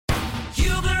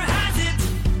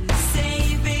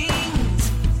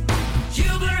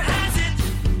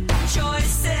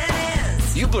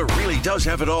does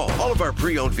have it all. All of our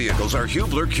pre-owned vehicles are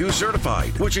Hubler Q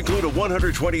certified, which include a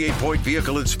 128-point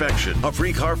vehicle inspection, a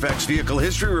free Carfax vehicle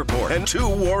history report, and 2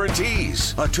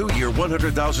 warranties. A 2-year,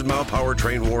 100,000-mile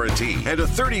powertrain warranty, and a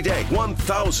 30-day,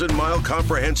 1,000-mile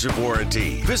comprehensive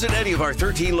warranty. Visit any of our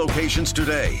 13 locations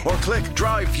today, or click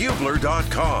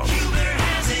drivehubler.com. Hubler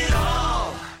has it all.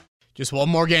 Just one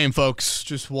more game, folks.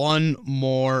 Just one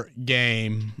more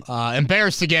game.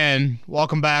 Embarrassed again.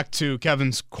 Welcome back to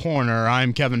Kevin's Corner.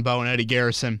 I'm Kevin Bowe, and Eddie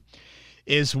Garrison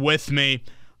is with me.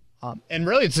 And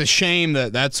really, it's a shame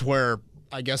that that's where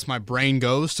I guess my brain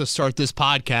goes to start this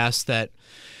podcast. That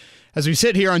as we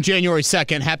sit here on January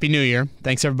 2nd, Happy New Year.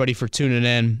 Thanks, everybody, for tuning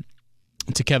in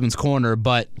to Kevin's Corner.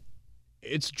 But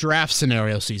it's draft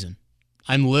scenario season.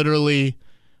 I'm literally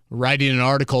writing an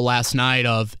article last night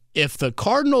of if the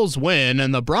Cardinals win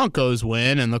and the Broncos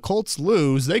win and the Colts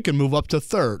lose, they can move up to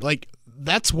third. Like,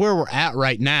 that's where we're at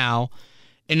right now.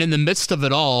 And in the midst of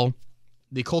it all,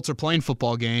 the Colts are playing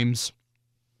football games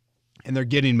and they're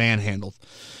getting manhandled.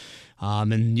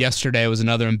 And yesterday was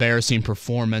another embarrassing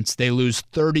performance. They lose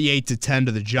 38-10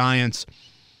 to the Giants.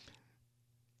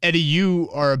 Eddie, you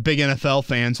are a big NFL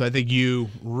fan, so I think you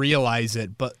realize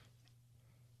it, but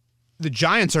the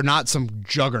Giants are not some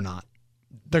juggernaut.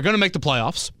 They're going to make the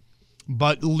playoffs,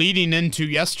 but leading into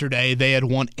yesterday, they had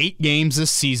won 8 games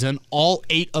this season, all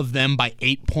 8 of them by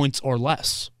 8 points or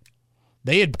less.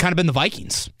 They had kind of been the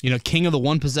Vikings, king of the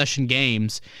one-possession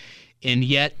games, and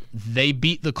yet they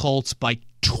beat the Colts by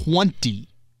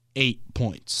 28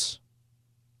 points.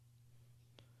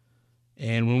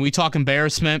 And when we talk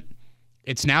embarrassment,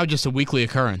 it's now just a weekly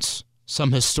occurrence.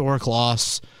 Some historic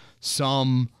loss,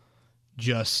 some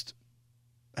just,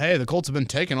 hey, the Colts have been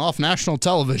taken off national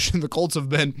television. The Colts have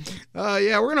been, we're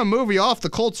going to move you off the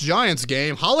Colts-Giants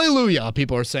game. Hallelujah,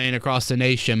 people are saying across the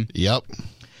nation. Yep.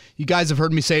 You guys have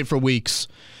heard me say it for weeks,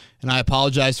 and I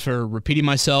apologize for repeating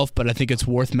myself, but I think it's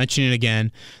worth mentioning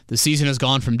again. The season has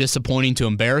gone from disappointing to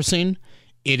embarrassing.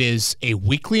 It is a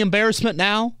weekly embarrassment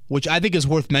now, which I think is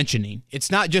worth mentioning. It's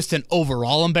not just an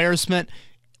overall embarrassment.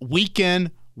 Week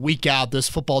in, week out, this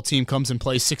football team comes and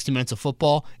plays 60 minutes of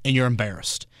football, and you're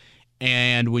embarrassed.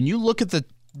 And when you look at the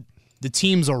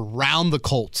teams around the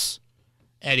Colts,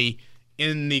 Eddie,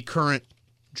 in the current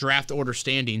draft order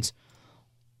standings,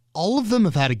 all of them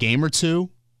have had a game or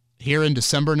two here in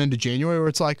December and into January where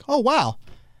it's like, oh, wow,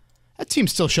 that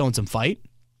team's still showing some fight.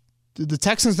 Did the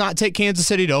Texans not take Kansas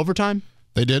City to overtime?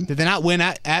 They did. Did they not win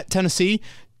at Tennessee?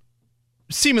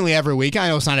 Seemingly every week. I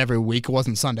know it's not every week. It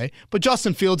wasn't Sunday. But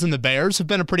Justin Fields and the Bears have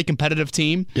been a pretty competitive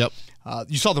team. Yep.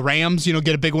 You saw the Rams,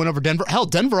 get a big win over Denver. Hell,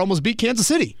 Denver almost beat Kansas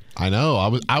City. I know.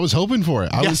 I was hoping for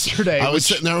it. Yesterday. I was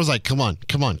sitting there. I was like, come on.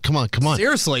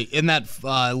 Seriously, in that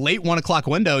late 1 o'clock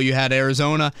window, you had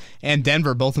Arizona and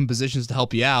Denver both in positions to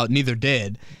help you out. Neither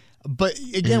did. But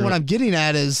again, what I'm getting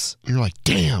at is, you're like,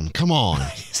 damn, come on.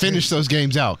 Finish those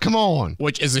games out. Come on.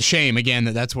 Which is a shame, again,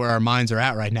 that's where our minds are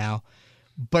at right now.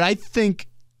 But I think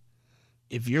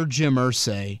if you're Jim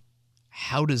Irsay,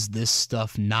 how does this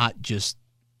stuff not just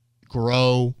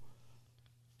grow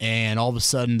and all of a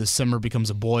sudden the simmer becomes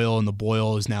a boil and the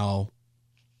boil is now,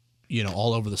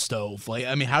 all over the stove? Like,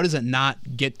 I mean, how does it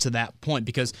not get to that point?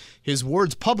 Because his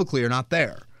words publicly are not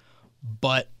there,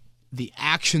 but the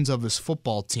actions of his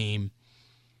football team,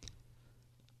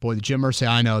 boy, the Jim Irsay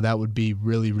I know, that would be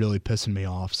really, really pissing me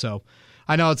off. So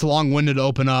I know it's long-winded to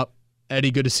open up.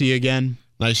 Eddie, good to see you again.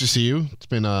 Nice to see you. It's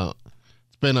been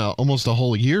almost a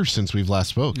whole year since we've last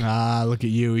spoke. Look at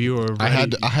you. You were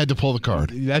ready. I had to pull the card.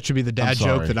 That should be the dad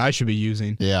joke that I should be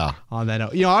using. Yeah. On that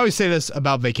note. I always say this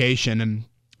about vacation, and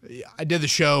I did the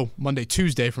show Monday,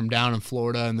 Tuesday from down in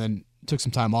Florida, and then took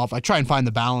some time off. I try and find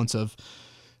the balance of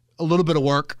a little bit of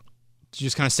work to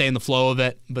just kind of stay in the flow of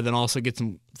it, but then also get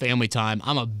some family time.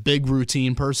 I'm a big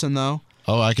routine person, though.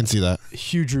 Oh, I can see that.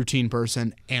 Huge routine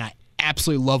person, and I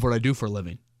absolutely love what I do for a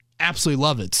living. Absolutely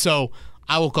love it. So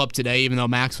I woke up today, even though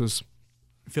Max was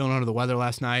feeling under the weather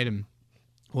last night and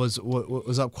was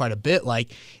up quite a bit,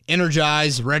 like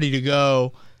energized, ready to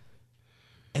go.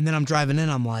 And then I'm driving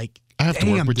in, I'm like, I have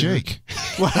to work with Jake.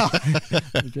 Well,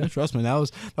 trust me, that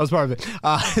was part of it.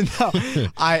 No,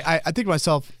 I think to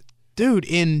myself, dude,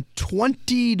 in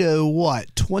 20 to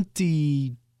what?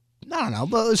 20, I don't know,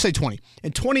 but let's say 20.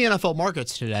 In 20 NFL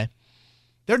markets today,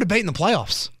 they're debating the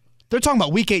playoffs. They're talking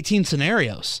about Week 18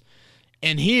 scenarios.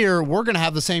 And here, we're going to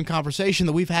have the same conversation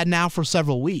that we've had now for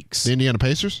several weeks. The Indiana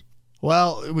Pacers?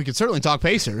 Well, we could certainly talk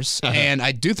Pacers, and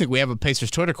I do think we have a Pacers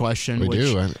Twitter question. We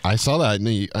do. I saw that,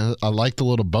 and I liked the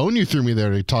little bone you threw me there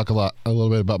to talk a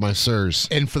little bit about my Sirs.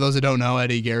 And for those that don't know,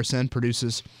 Eddie Garrison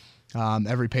produces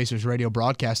every Pacers radio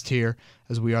broadcast here,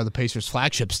 as we are the Pacers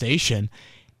flagship station.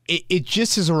 it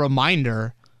just is a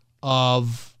reminder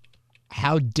of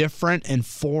how different and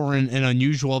foreign and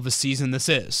unusual of a season this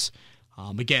is.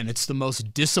 Again, it's the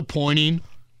most disappointing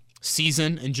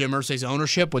season in Jim Irsay's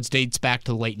ownership, which dates back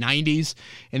to the late 90s,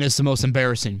 and it's the most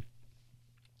embarrassing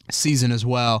season as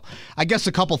well. I guess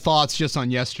a couple thoughts just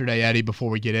on yesterday, Eddie, before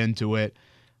we get into it.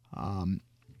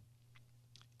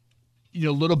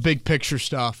 Little big picture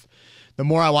stuff. The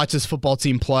more I watch this football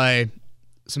team play,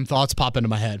 some thoughts pop into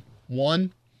my head.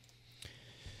 One,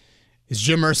 is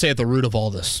Jim Irsay at the root of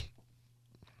all this?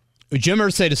 Jim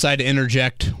Irsay decided to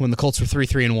interject when the Colts were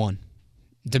 3-3-1,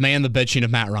 demand the benching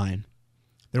of Matt Ryan.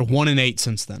 They're 1-8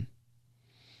 since then.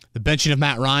 The benching of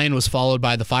Matt Ryan was followed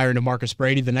by the firing of Marcus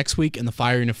Brady the next week and the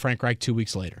firing of Frank Reich 2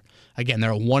 weeks later. Again,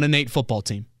 they're a 1-8 football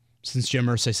team since Jim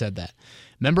Irsay said that.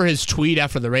 Remember his tweet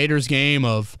after the Raiders game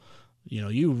of,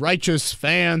 you righteous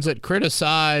fans that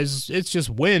criticize, it's just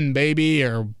win, baby,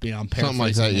 or, I'm paraphrasing. Something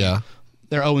like that, yeah.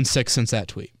 They're 0-6 since that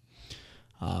tweet.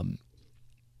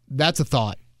 That's a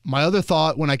thought. My other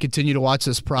thought when I continue to watch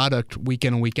this product week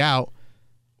in and week out,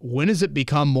 when has it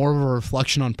become more of a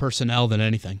reflection on personnel than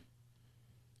anything?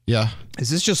 Yeah.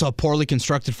 Is this just a poorly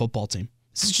constructed football team?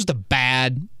 Is this just a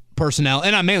bad personnel?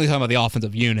 And I'm mainly talking about the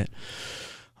offensive unit.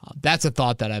 That's a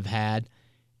thought that I've had.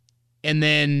 And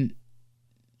then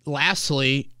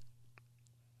lastly,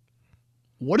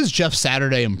 what has Jeff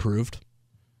Saturday improved?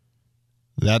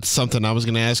 That's something I was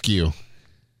going to ask you.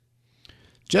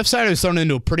 Jeff Saturday was thrown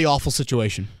into a pretty awful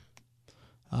situation.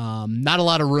 Not a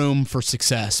lot of room for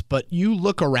success, but you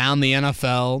look around the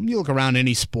NFL, you look around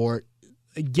any sport,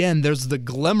 again, there's the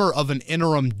glimmer of an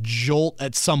interim jolt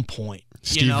at some point.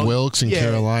 Steve Wilkes in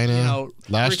Carolina.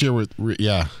 Last year, Rich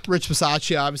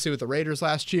Bisaccia, obviously, with the Raiders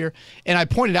last year. And I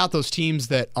pointed out those teams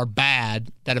that are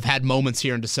bad, that have had moments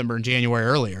here in December and January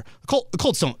earlier. The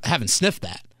Colts haven't sniffed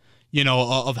that,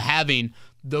 of having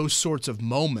those sorts of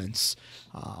moments.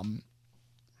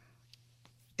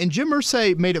 And Jim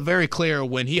Irsay made it very clear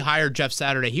when he hired Jeff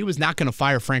Saturday, he was not going to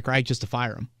fire Frank Reich just to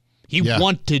fire him. He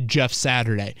wanted Jeff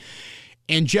Saturday.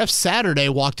 And Jeff Saturday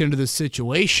walked into this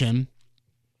situation,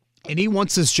 and he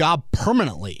wants this job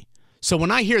permanently. So when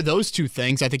I hear those two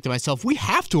things, I think to myself, we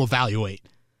have to evaluate.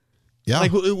 Yeah.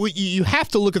 Like, you have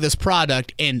to look at this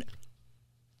product and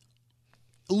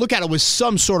look at it with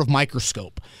some sort of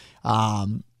microscope.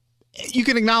 You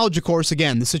can acknowledge, of course,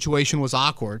 again, the situation was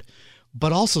awkward,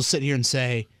 but also sit here and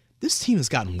say, this team has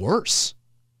gotten worse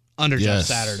under Jeff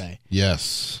Saturday.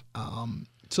 Yes.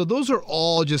 So those are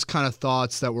all just kind of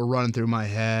thoughts that were running through my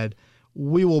head.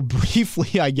 We will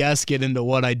briefly, I guess, get into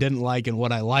what I didn't like and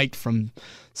what I liked from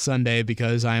Sunday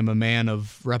because I am a man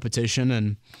of repetition,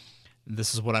 and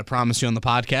this is what I promised you on the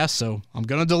podcast, so I'm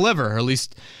going to deliver, or at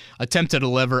least attempt to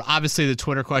deliver. Obviously, the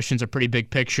Twitter questions are pretty big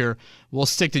picture. We'll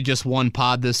stick to just one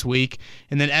pod this week.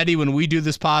 And then, Eddie, when we do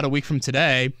this pod a week from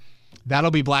today,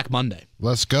 that'll be Black Monday.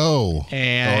 Let's go.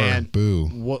 And or boo.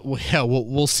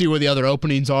 We'll see where the other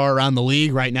openings are around the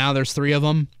league. Right now, there's 3 of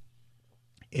them.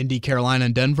 Indy, Carolina,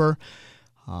 and Denver.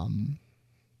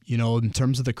 In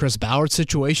terms of the Chris Ballard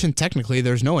situation, technically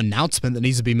there's no announcement that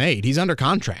needs to be made. He's under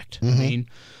contract. Mm-hmm. I mean,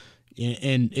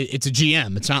 and it's a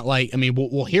GM. It's not like,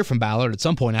 we'll hear from Ballard at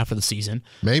some point after the season.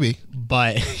 Maybe.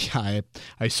 But I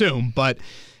assume. But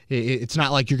it's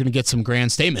not like you're going to get some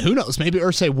grand statement. Who knows? Maybe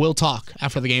Irsay will talk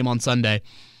after the game on Sunday.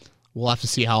 We'll have to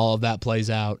see how all of that plays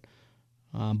out.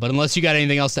 But unless you got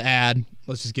anything else to add,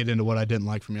 let's just get into what I didn't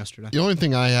like from yesterday. The only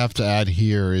thing I have to add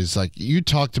here is, like, you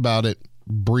talked about it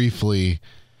briefly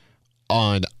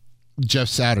on Jeff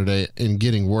Saturday and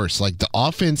getting worse. Like, the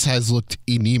offense has looked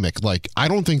anemic. Like, I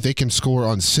don't think they can score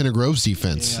on Center Grove's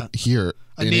defense here.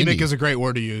 Anemic is a great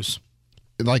word to use.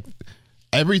 Like,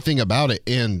 everything about it,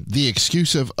 and the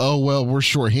excuse of, we're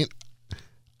short-handed.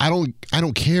 I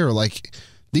don't care. Like,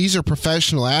 these are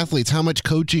professional athletes. How much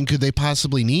coaching could they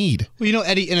possibly need? Well,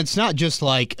 Eddie, and it's not just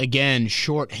like, again,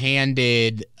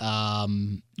 short-handed,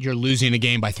 you're losing a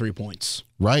game by 3 points.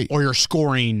 Right. Or you're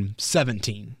scoring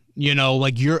 17.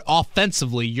 Like, you're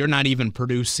offensively, you're not even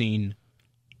producing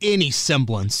any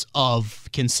semblance of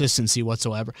consistency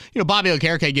whatsoever. Bobby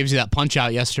Okereke gives you that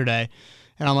punch-out yesterday,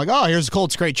 and I'm like, here's the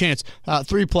Colts, great chance.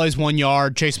 3 plays, 1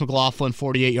 yard, Chase McLaughlin,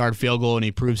 48-yard field goal, and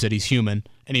he proves that he's human,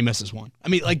 and he misses one.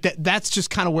 That's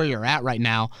just kind of where you're at right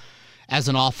now as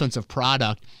an offensive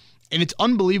product. And it's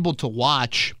unbelievable to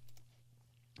watch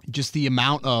just the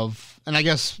amount of, and I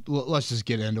guess let's just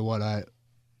get into what I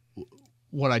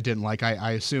didn't like.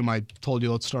 I assume I told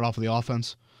you let's start off with the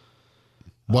offense.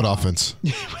 What offense?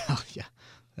 Well,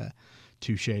 yeah.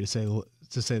 Touche to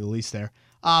say the least there.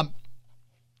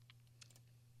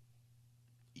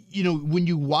 When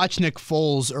you watch Nick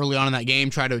Foles early on in that game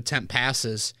try to attempt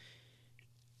passes,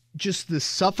 just the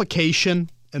suffocation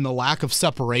and the lack of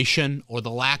separation or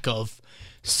the lack of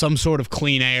some sort of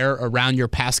clean air around your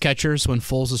pass catchers when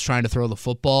Foles is trying to throw the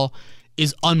football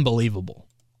is unbelievable.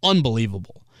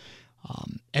 Unbelievable.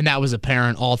 And that was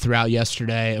apparent all throughout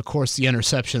yesterday. Of course, the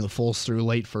interception that Foles threw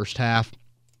late first half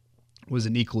was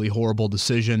an equally horrible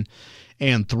decision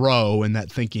and throw, and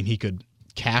that thinking he could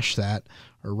cash that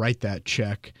or write that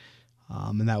check.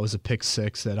 And that was a pick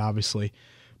six that obviously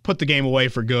put the game away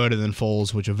for good. And then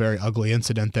Foles, which a very ugly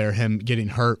incident there, him getting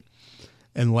hurt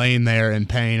and laying there in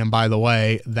pain. And by the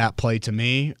way, that play to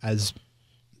me, as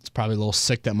it's probably a little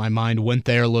sick that my mind went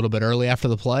there a little bit early after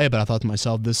the play, but I thought to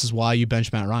myself, this is why you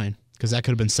bench Matt Ryan, because that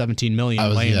could have been $17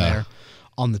 million laying there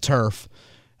on the turf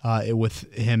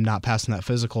with him not passing that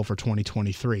physical for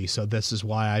 2023. So this is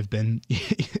why I've been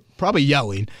probably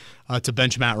yelling to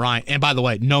bench Matt Ryan. And by the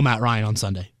way, no Matt Ryan on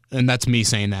Sunday. And that's me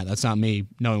saying that. That's not me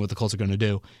knowing what the Colts are going to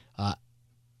do.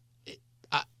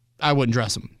 I wouldn't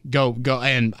dress him. Go,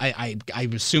 and I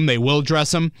assume they will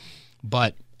dress him,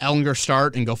 but Ellinger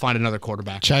start and go find another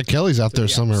quarterback. Chad Kelly's out there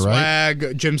somewhere, Swag,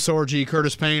 right? Jim Sorgi,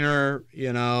 Curtis Painter,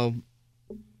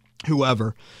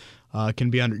 whoever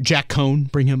can be under. Jack Cohn,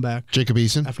 bring him back. Jacob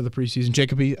Eason. After the preseason.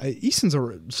 Jacob Eason's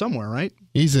somewhere, right?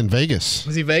 He's in Vegas.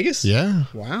 Was he Vegas? Yeah.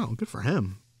 Wow, good for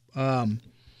him.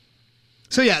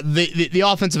 So, yeah, the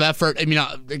offensive effort, I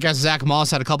guess Zach Moss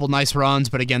had a couple nice runs,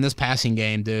 but again, this passing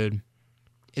game, dude,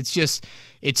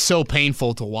 it's so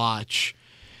painful to watch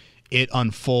it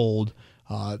unfold.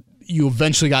 You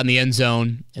eventually got in the end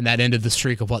zone, and that ended the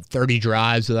streak of, 30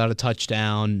 drives without a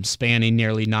touchdown, spanning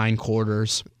nearly 9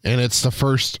 quarters. And it's the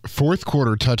first fourth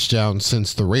quarter touchdown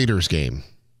since the Raiders game.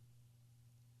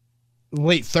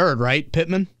 Late third, right,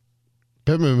 Pittman?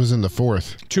 Pittman was in the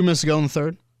fourth. 2 minutes ago in the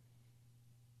third?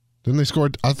 Didn't they score?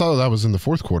 I thought that was in the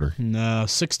fourth quarter. No,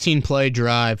 16-play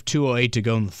drive, 2:08 to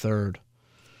go in the third.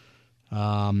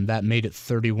 That made it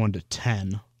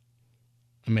 31-10.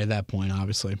 At that point,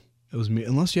 obviously, it was me.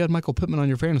 Unless you had Michael Pittman on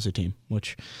your fantasy team,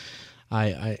 which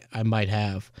I might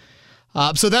have.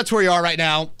 So that's where you are right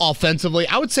now offensively.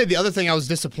 I would say the other thing I was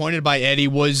disappointed by, Eddie,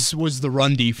 was the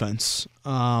run defense.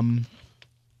 Gosh,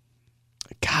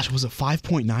 was it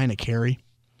 5.9 a carry?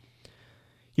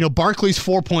 Barkley's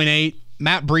 4.8.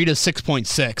 Matt Breida's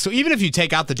 6.6. So even if you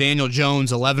take out the Daniel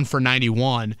Jones 11 for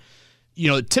 91,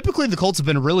 typically the Colts have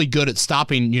been really good at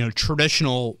stopping,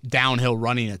 traditional downhill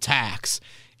running attacks,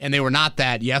 and they were not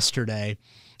that yesterday.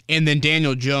 And then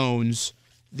Daniel Jones,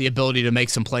 the ability to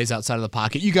make some plays outside of the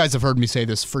pocket. You guys have heard me say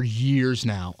this for years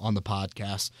now on the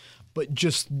podcast, but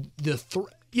just did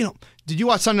you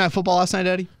watch Sunday Night Football last night,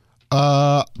 Eddie?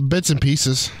 Bits and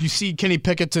pieces. You see Kenny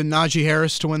Pickett to Najee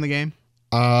Harris to win the game?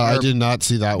 I did not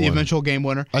see that one. The eventual game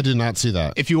winner. I did not see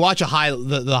that. If you watch the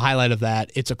highlight of that,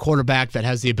 it's a quarterback that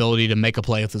has the ability to make a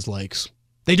play with his legs.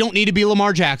 They don't need to be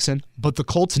Lamar Jackson, but the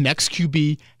Colts' next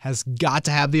QB has got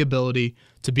to have the ability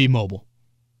to be mobile,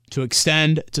 to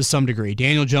extend to some degree.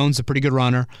 Daniel Jones is a pretty good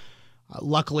runner.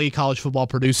 Luckily, college football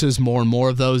produces more and more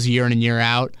of those year in and year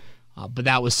out, but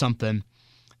that was something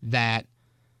that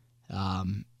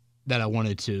I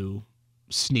wanted to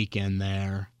sneak in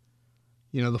there.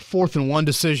 The 4th and 1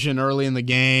 decision early in the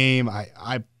game,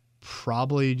 I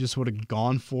probably just would have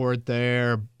gone for it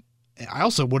there. I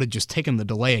also would have just taken the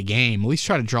delay of game, at least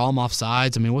try to draw them off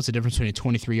sides. What's the difference between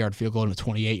a 23-yard field goal and a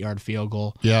 28-yard field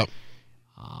goal? Yep.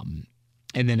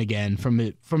 And then again, from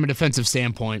a defensive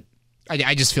standpoint,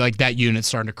 I just feel like that unit's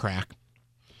starting to crack.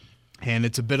 And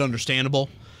it's a bit understandable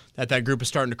that group is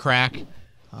starting to crack.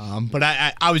 But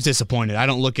I was disappointed. I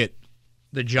don't look at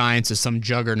the Giants as some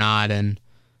juggernaut, and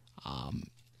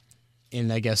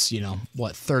I guess,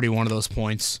 31 of those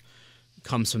points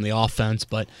comes from the offense.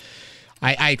 But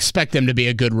I expect them to be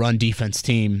a good run defense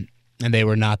team, and they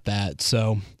were not that.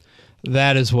 So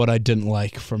that is what I didn't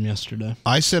like from yesterday.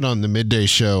 I said on the midday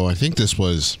show, I think this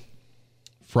was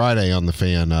Friday on the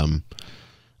Fan,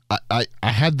 I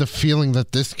had the feeling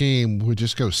that this game would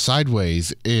just go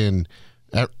sideways, and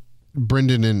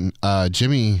Brendan and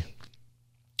Jimmy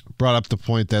brought up the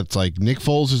point that's like Nick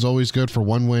Foles is always good for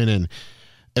one win, and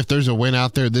if there's a win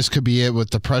out there, this could be it,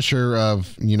 with the pressure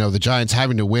of the Giants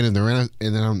having to win, and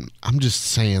then I'm just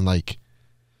saying, like,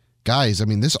 guys,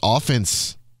 this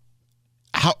offense,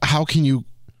 how can you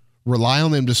rely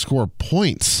on them to score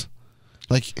points?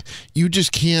 Like, you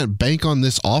just can't bank on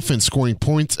this offense scoring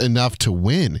points enough to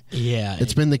win. Yeah,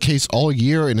 it's been the case all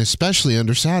year, and especially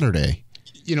under Saturday.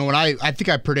 When I think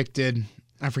I predicted,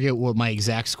 I forget what my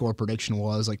exact score prediction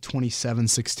was, like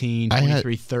 27-16,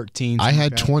 23-13. I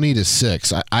had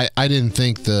 20-6. I didn't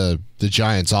think the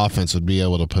Giants offense would be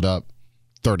able to put up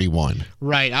 31.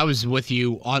 Right. I was with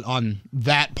you on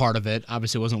that part of it.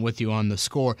 Obviously, wasn't with you on the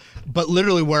score. But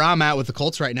literally where I'm at with the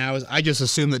Colts right now is I just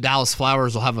assume that Dallas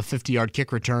Flowers will have a 50-yard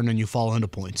kick return and you fall into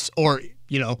points. Or,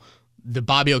 the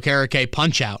Bobby Okereke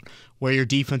punch-out where your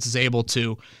defense is able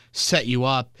to set you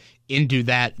up into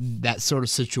that sort of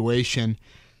situation.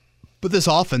 But this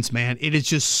offense, man, it is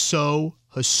just so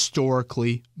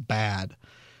historically bad.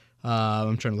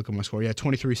 I'm trying to look at my score. Yeah,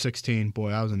 23-16. Boy,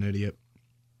 I was an idiot.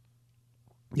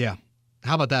 Yeah.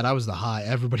 How about that? I was the high.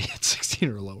 Everybody had 16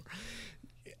 or lower.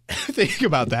 Think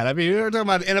about that. I mean, we're talking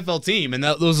about an NFL team, and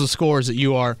those are the scores that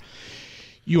you are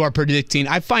predicting.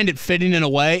 I find it fitting in a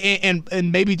way,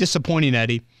 and maybe disappointing,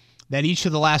 Eddie, that each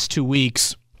of the last 2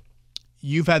 weeks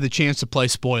you've had the chance to play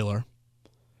spoiler,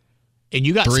 and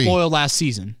you got 3. spoiled last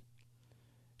season.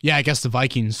 Yeah, I guess the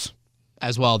Vikings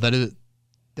as well. That is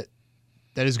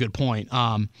a good point.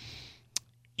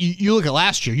 You look at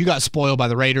last year, you got spoiled by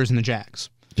the Raiders and the Jags.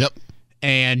 Yep.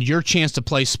 And your chance to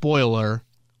play spoiler,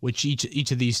 which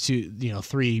each of these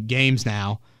 3 games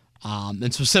now,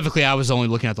 and specifically I was only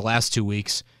looking at the last 2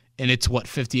 weeks, and it's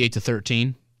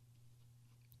 58-13?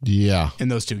 Yeah. In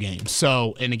those 2 games.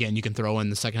 So, and again, you can throw in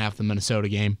the second half of the Minnesota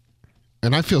game.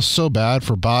 And I feel so bad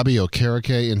for Bobby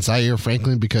Okereke and Zaire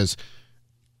Franklin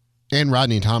and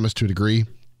Rodney Thomas to a degree.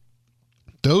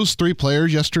 Those 3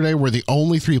 players yesterday were the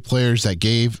only 3 players that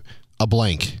gave a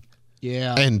blank.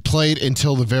 Yeah. And played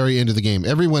until the very end of the game.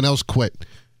 Everyone else quit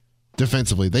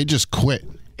defensively. They just quit.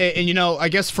 And I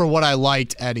guess for what I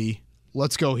liked, Eddie,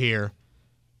 let's go here.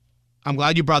 I'm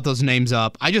glad you brought those names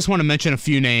up. I just want to mention a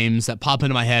few names that pop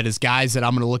into my head as guys that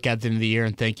I'm going to look at the end of the year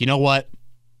and think, you know what?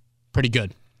 Pretty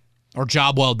good. Or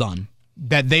job well done.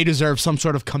 That they deserve some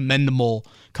sort of commendable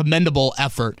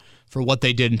effort for what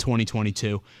they did in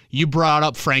 2022. You brought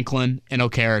up Franklin and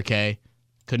Okereke.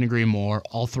 Couldn't agree more.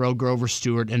 I'll throw Grover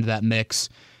Stewart into that mix.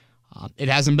 It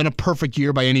hasn't been a perfect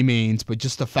year by any means, but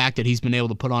just the fact that he's been able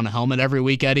to put on a helmet every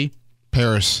week, Eddie.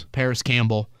 Paris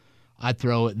Campbell. I'd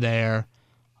throw it there.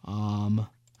 How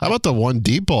about the one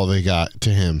deep ball they got to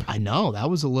him? I know. That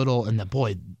was a little, and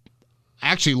I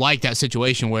actually like that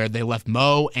situation where they left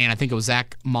Mo and I think it was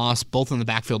Zach Moss both in the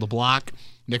backfield to block.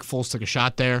 Nick Foles took a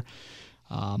shot there.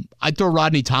 I'd throw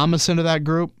Rodney Thomas into that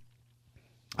group.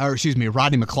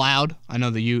 Rodney McLeod. I know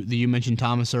that you mentioned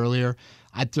Thomas earlier.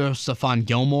 I'd throw Stephon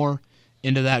Gilmore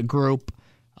into that group.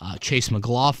 Chase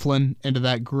McLaughlin into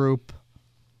that group.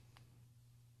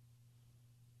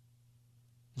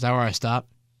 Is that where I stop?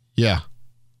 Yeah.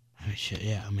 Oh, shit,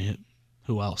 yeah. I mean,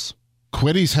 who else?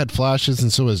 Quiddy's had flashes,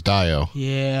 and so has Dio.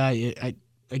 Yeah.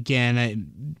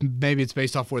 Maybe it's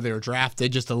based off where they were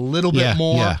drafted just a little bit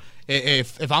more. Yeah.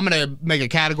 If I'm going to make a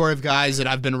category of guys that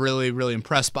I've been really, really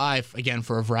impressed by, again,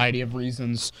 for a variety of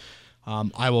reasons,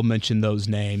 I will mention those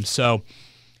names. So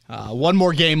one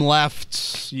more game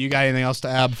left. You got anything else to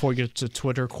add before we get to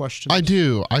Twitter questions? I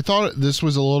do. I thought this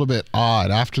was a little bit odd.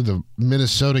 After the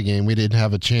Minnesota game, we didn't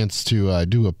have a chance to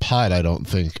do a pod, I don't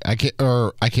think. I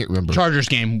can't remember. Chargers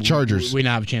game. Chargers. We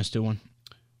now have a chance to do one.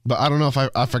 But I don't know if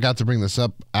I forgot to bring this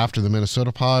up after the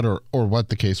Minnesota pod or what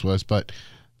the case was, but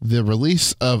the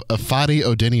release of Fadi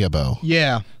Odeniabo.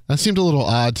 Yeah. That seemed a little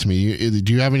odd to me.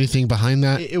 Do you have anything behind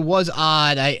that? It was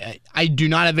odd. I do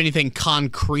not have anything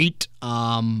concrete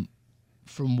from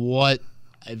what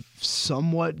I've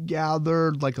somewhat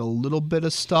gathered, like a little bit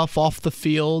of stuff off the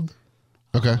field.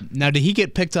 Okay. Now, did he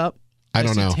get picked up? I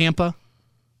don't know. Tampa?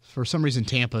 For some reason,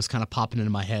 Tampa is kind of popping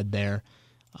into my head there.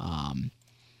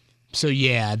 So,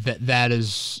 yeah, that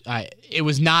is it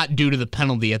was not due to the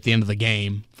penalty at the end of the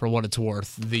game, for what it's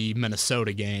worth, the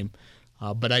Minnesota game.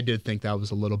 But I did think that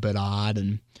was a little bit odd.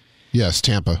 And yes,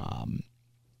 Tampa.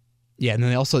 yeah, and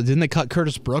then didn't they cut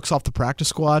Curtis Brooks off the practice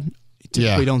squad?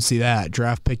 Typically don't see that.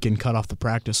 Draft pick and cut off the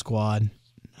practice squad.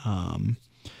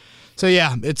 So,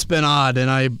 yeah, it's been odd.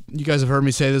 And you guys have heard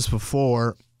me say this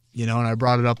before, and I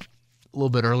brought it up a little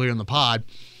bit earlier in the pod.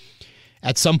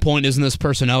 At some point, isn't this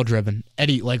personnel driven?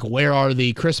 Eddie, where are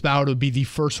Chris Ballard would be the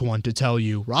first one to tell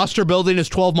you, roster building is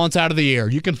 12 months out of the year.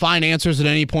 You can find answers at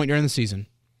any point during the season.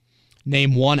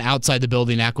 Name one outside the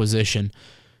building acquisition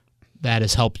that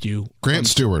has helped you. Grant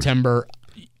Stewart. September,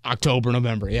 October,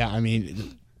 November. Yeah, I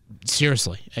mean,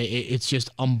 seriously, it's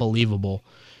just unbelievable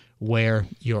where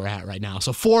you're at right now.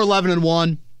 So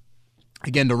 4-11-1.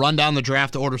 Again, to run down the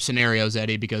draft order scenarios,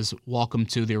 Eddie, because welcome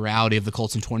to the reality of the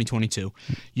Colts in 2022.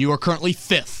 You are currently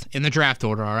 5th in the draft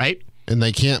order, all right? And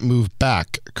they can't move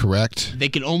back, correct? They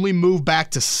can only move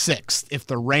back to 6th if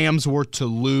the Rams were to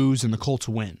lose and the Colts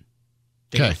win.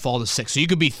 They can fall to 6. So you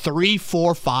could be 3,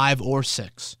 4, 5, or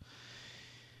 6.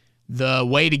 The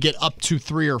way to get up to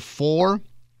 3 or 4,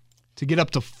 to get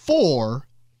up to 4,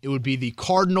 it would be the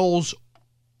Cardinals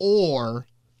or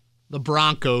the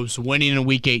Broncos winning in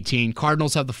Week 18.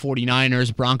 Cardinals have the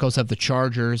 49ers, Broncos have the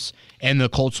Chargers, and the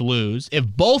Colts lose. If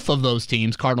both of those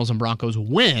teams, Cardinals and Broncos,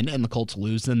 win and the Colts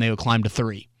lose, then they would climb to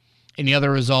 3. Any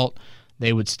other result,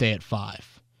 they would stay at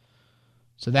 5.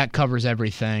 So that covers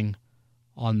everything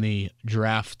on the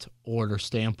draft order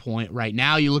standpoint. Right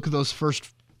now, you look at those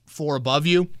first 4 above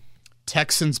you: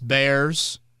 Texans,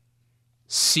 Bears,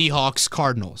 Seahawks,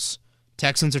 Cardinals.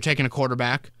 Texans are taking a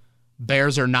quarterback.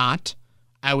 Bears are not.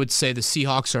 I would say the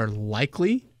Seahawks are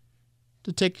likely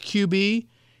to take a QB.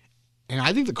 And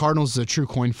I think the Cardinals is a true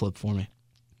coin flip for me.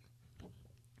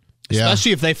 Yeah.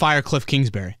 Especially if they fire Cliff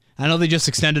Kingsbury. I know they just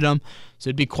extended him, so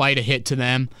it'd be quite a hit to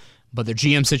them. But their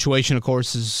GM situation, of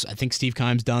course, is I think Steve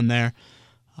Keim's done there.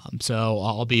 So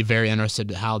I'll be very interested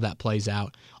in how that plays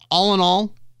out. All in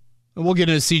all, we'll get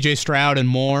into C.J. Stroud and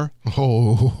more.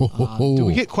 Do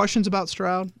we get questions about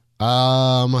Stroud?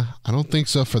 I don't think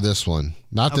so for this one.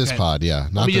 Not this pod, yeah.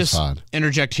 Not this pod. Let me just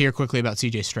interject here quickly about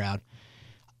C.J. Stroud.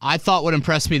 I thought what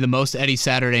impressed me the most Eddie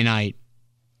Saturday night,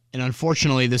 and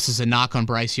unfortunately this is a knock on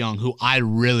Bryce Young, who I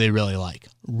really, really like.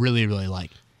 Really, really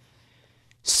like.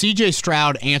 C.J.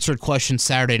 Stroud answered questions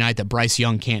Saturday night that Bryce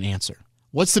Young can't answer.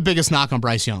 What's the biggest knock on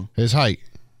Bryce Young? His height.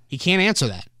 He can't answer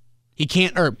that. He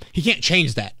can't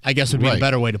change that, I guess would be a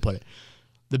better way to put it.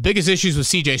 The biggest issues with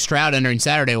C.J. Stroud entering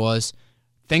Saturday was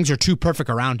things are too perfect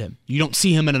around him. You don't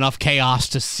see him in enough chaos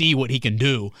to see what he can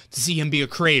do, to see him be a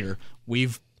creator.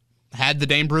 We've had the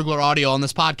Dane Brugler audio on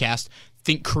this podcast.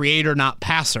 Think creator, not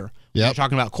passer. Yep. We're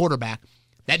talking about quarterback.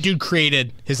 That dude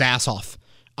created his ass off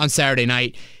on Saturday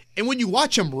night. And when you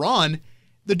watch him run,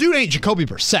 the dude ain't Jacoby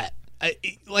Brissett.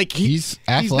 He's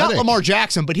athletic. He's not Lamar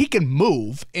Jackson, but he can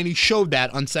move, and he showed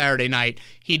that on Saturday night.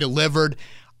 He delivered.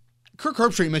 Kirk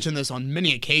Herbstreit mentioned this on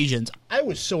many occasions. I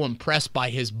was so impressed by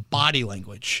his body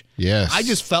language. Yes. I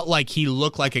just felt like he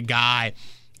looked like a guy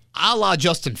a la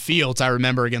Justin Fields, I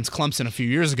remember against Clemson a few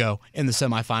years ago in the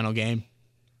semifinal game.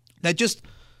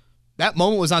 That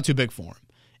moment was not too big for him.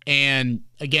 And,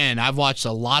 again, I've watched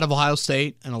a lot of Ohio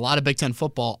State and a lot of Big Ten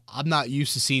football. I'm not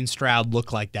used to seeing Stroud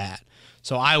look like that.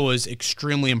 So I was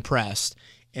extremely impressed.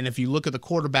 And if you look at the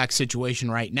quarterback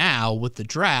situation right now with the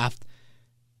draft,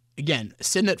 again,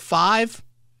 sitting at 5,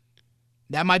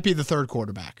 that might be the third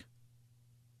quarterback.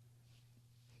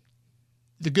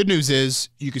 The good news is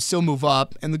you can still move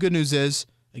up. And the good news is,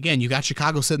 again, you got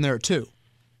Chicago sitting there at 2.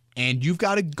 And you've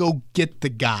got to go get the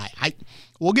guy.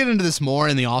 We'll get into this more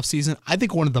in the offseason. I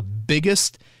think one of the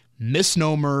biggest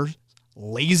misnomers,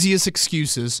 laziest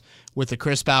excuses with the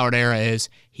Chris Ballard era is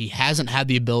he hasn't had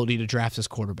the ability to draft his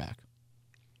quarterback.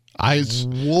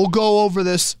 We'll go over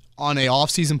this on a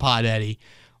offseason pod, Eddie,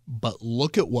 but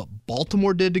look at what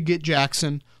Baltimore did to get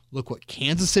Jackson. Look what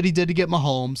Kansas City did to get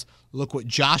Mahomes. Look what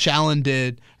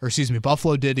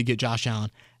Buffalo did to get Josh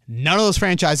Allen. None of those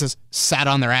franchises sat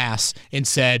on their ass and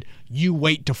said, you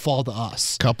wait to fall to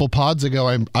us. A couple pods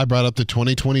ago, I brought up the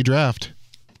 2020 draft.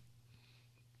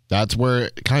 That's where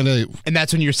it kind of... And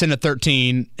that's when you're sitting at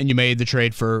 13 and you made the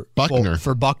trade for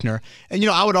Buckner. And,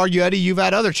 I would argue, Eddie, you've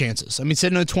had other chances. I mean,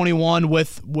 sitting at 21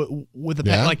 with the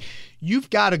pen, like, you've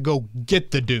got to go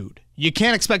get the dude. You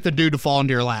can't expect the dude to fall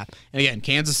into your lap. And again,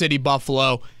 Kansas City,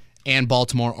 Buffalo, and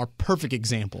Baltimore are perfect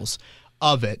examples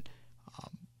of it.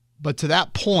 But to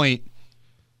that point,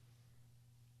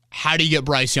 how do you get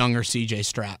Bryce Young or C.J.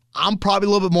 Stroud? I'm probably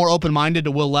a little bit more open-minded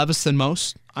to Will Levis than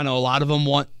most. I know a lot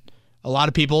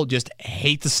of people just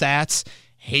hate the stats,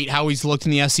 hate how he's looked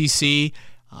in the SEC.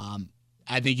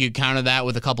 I think you counter that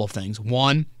with a couple of things.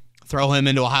 One, throw him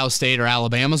into Ohio State or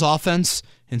Alabama's offense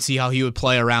and see how he would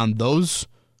play around those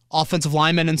offensive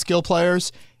linemen and skill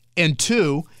players. And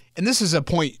two, and this is a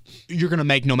point you're going to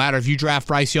make no matter if you draft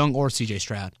Bryce Young or C.J.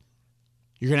 Stroud,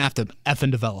 you're going to have to effing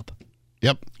develop.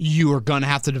 Yep. You are going to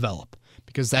have to develop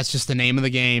because that's just the name of the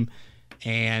game.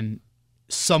 And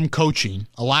some coaching,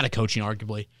 a lot of coaching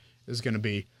arguably, is going to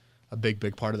be a big,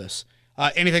 big part of this.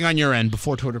 Anything on your end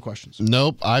before Twitter questions?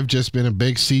 Nope. I've just been a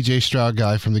big C.J. Stroud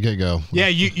guy from the get-go. Yeah,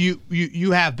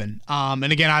 you have been.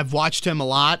 And again, I've watched him a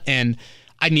lot, and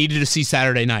I needed to see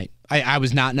Saturday night. I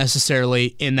was not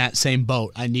necessarily in that same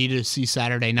boat. I needed to see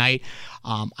Saturday night.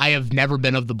 I have never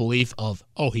been of the belief of,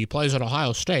 he plays at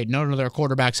Ohio State. None of their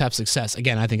quarterbacks have success.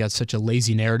 Again, I think that's such a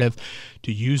lazy narrative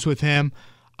to use with him.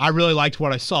 I really liked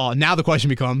what I saw. Now the question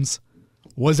becomes,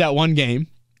 was that one game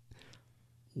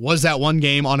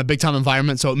on a big-time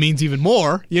environment, so it means even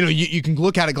more? You can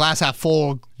look at it glass half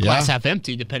full, glass half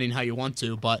empty, depending how you want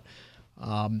to. But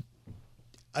I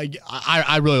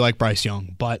really like Bryce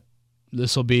Young. But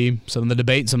this will be some of the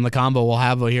debate and some of the combo we'll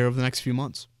have here over the next few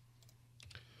months.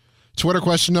 Twitter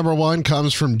question number 1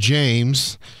 comes from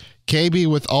James. KB,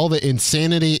 with all the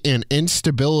insanity and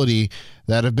instability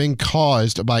that have been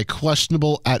caused by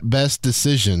questionable at best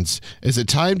decisions, is it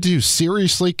time to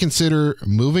seriously consider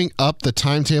moving up the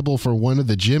timetable for one of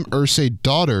the Jim Irsay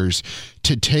daughters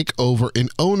to take over in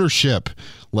ownership?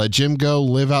 Let Jim go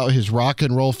live out his rock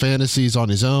and roll fantasies on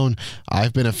his own.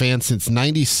 I've been a fan since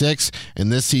 '96,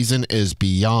 and this season is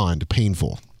beyond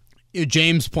painful.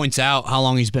 James points out how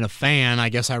long he's been a fan. I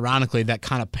guess ironically that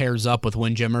kind of pairs up with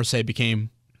when Jim Irsay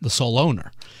became the sole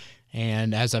owner.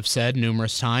 And as I've said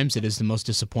numerous times, it is the most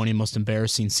disappointing, most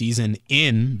embarrassing season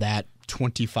in that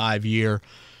 25-year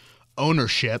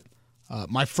ownership.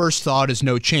 My first thought is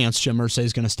no chance Jim Irsay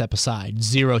is going to step aside.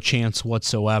 Zero chance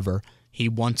whatsoever. He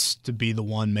wants to be the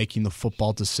one making the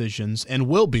football decisions and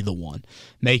will be the one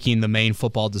making the main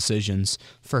football decisions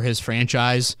for his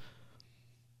franchise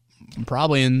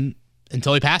probably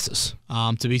until he passes,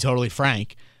 to be totally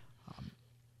frank.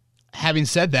 Having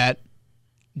said that,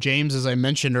 James, as I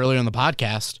mentioned earlier in the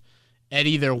podcast,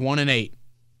 Eddie, they're 1-8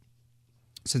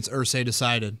 since Irsay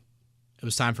decided it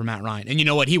was time for Matt Ryan. And you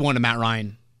know what? He wanted Matt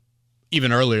Ryan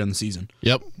even earlier in the season.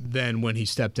 Yep. Than when he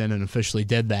stepped in and officially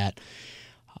did that.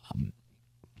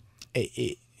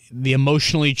 The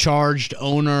emotionally charged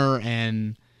owner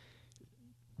and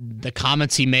the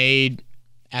comments he made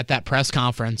at that press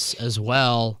conference as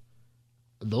well,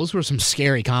 those were some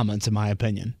scary comments in my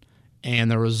opinion.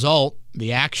 And the result,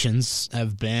 the actions,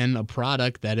 have been a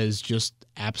product that has just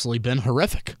absolutely been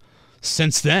horrific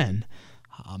since then.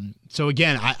 So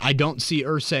again, I don't see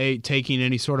Irsay taking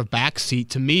any sort of backseat.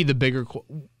 To me, the bigger,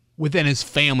 within his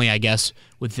family, I guess,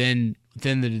 within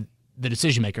the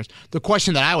decision makers, the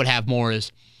question that I would have more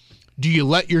is, do you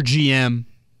let your GM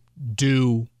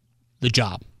do the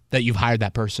job that you've hired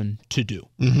that person to do?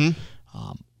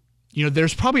 Mm-hmm.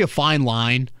 There's probably a fine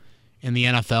line in the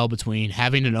NFL between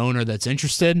having an owner that's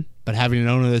interested, but having an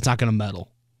owner that's not going to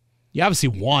meddle. You obviously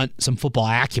want some football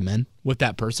acumen with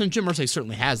that person. Jim Irsay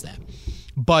certainly has that.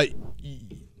 But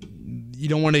you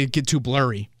don't want to get too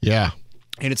blurry. Yeah.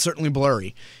 And it's certainly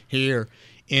blurry here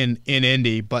in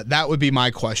Indy. But that would be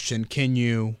my question. Can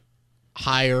you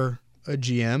hire a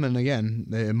GM? And again,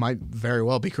 it might very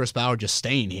well be Chris Ballard just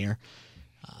staying here.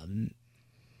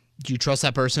 Do you trust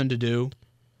that person to do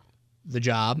the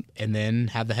job and then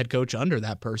have the head coach under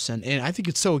that person? And I think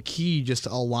it's so key just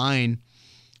to align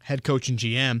head coach and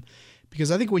GM,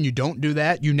 because I think when you don't do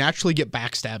that, you naturally get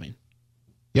backstabbing.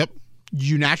 Yep.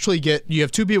 You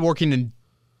have two people working in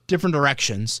different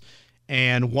directions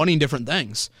and wanting different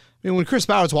things. I mean, when Chris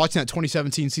Ballard was watching that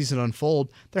 2017 season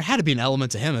unfold, there had to be an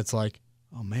element to him. It's like,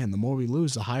 oh man, the more we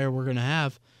lose, the higher we're going to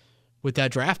have with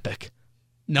that draft pick,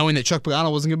 knowing that Chuck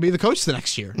Pagano wasn't going to be the coach the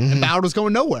next year and Ballard was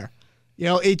going nowhere.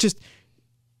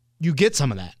 You get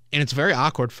some of that, and it's very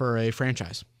awkward for a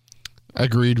franchise.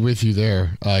 Agreed with you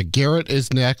there. Garrett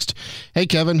is next. Hey,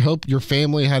 Kevin, hope your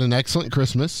family had an excellent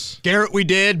Christmas. Garrett, we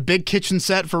did. Big kitchen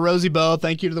set for Rosie Bo.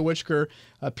 Thank you to the Witchker,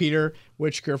 Peter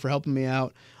Witchker, for helping me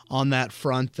out on that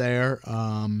front there.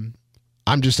 I'm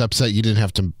just upset you didn't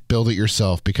have to build it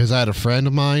yourself, because I had a friend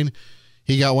of mine.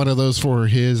 He got one of those for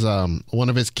his one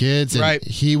of his kids, and right.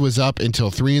 He was up until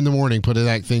 3 a.m. putting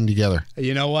that thing together.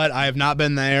 You know what? I have not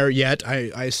been there yet.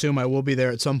 I assume I will be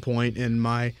there at some point in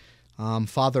my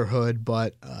fatherhood,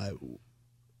 but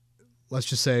let's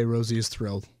just say Rosie is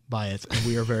thrilled by it, and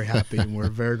we are very happy, and we're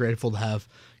very grateful to have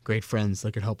great friends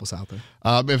that could help us out there.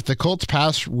 If the Colts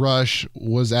pass rush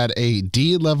was at a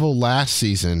D level last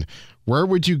season, where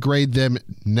would you grade them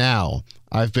now?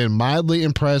 I've been mildly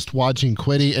impressed watching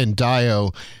Quiddy and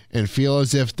Dio and feel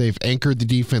as if they've anchored the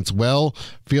defense well.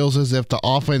 Feels as if the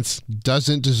offense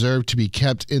doesn't deserve to be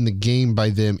kept in the game by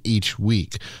them each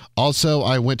week. Also,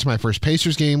 I went to my first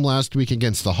Pacers game last week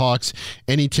against the Hawks.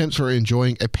 Any tips for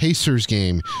enjoying a Pacers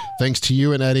game? Thanks to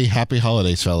you and Eddie. Happy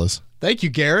holidays, fellas. Thank you,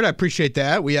 Garrett. I appreciate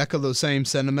that. We echo those same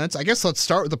sentiments. I guess let's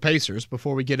start with the Pacers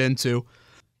before we get into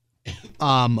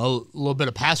a little bit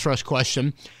of pass rush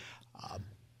question.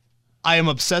 I am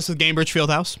obsessed with Gainbridge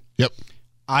Fieldhouse. Yep.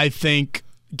 I think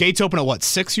gates open at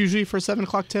 6 usually for a 7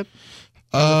 o'clock tip?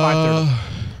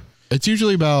 It's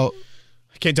usually about...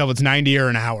 I can't tell if it's 90 or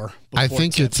an hour. I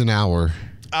think it's an hour.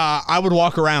 I would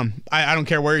walk around. I don't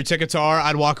care where your tickets are.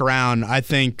 I'd walk around. I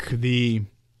think the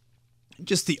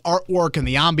artwork and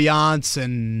the ambiance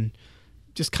and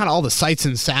just kind of all the sights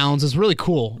and sounds is really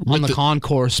cool on the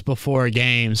concourse before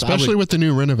games. Especially with the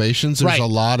new renovations, there's Right. a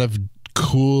lot of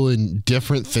cool and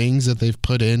different things that they've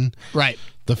put in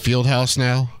the field house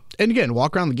now. And again,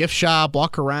 walk around the gift shop,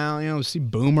 walk around, see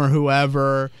Boomer,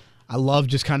 whoever. I love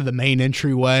just kind of the main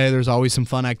entryway. There's always some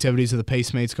fun activities of the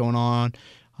Pacemates going on.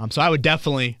 So I would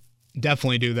definitely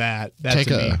do that.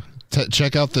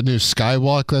 check out the new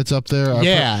skywalk that's up there.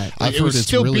 I've heard it's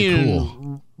still really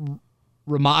cool.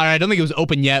 I don't think it was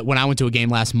open yet when I went to a game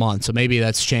last month, so maybe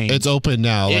that's changed. It's open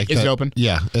now. Is it open?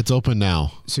 Yeah, it's open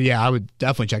now. So, yeah, I would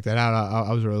definitely check that out.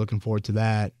 I was really looking forward to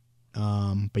that.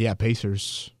 But, yeah,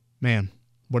 Pacers, man,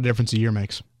 what a difference a year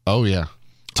makes. Oh, yeah.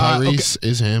 Tyrese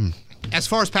is him. As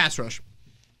far as pass rush,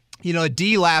 a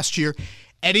D last year,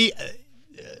 Eddie,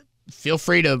 feel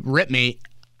free to rip me.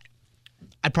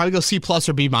 I'd probably go C+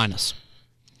 or B-.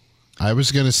 I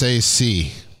was going to say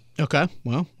C. Okay,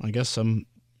 well, I guess I'm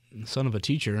the son of a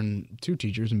teacher and two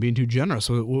teachers and being too generous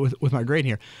with my grade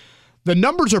here. The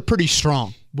numbers are pretty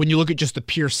strong when you look at just the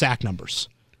pure sack numbers.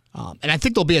 And I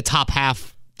think they'll be a top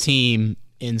half team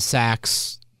in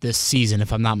sacks this season,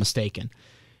 if I'm not mistaken.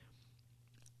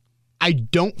 I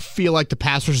don't feel like the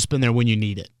pass rush has been there when you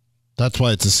need it. That's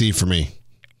why it's a C for me.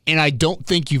 And I don't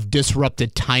think you've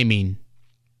disrupted timing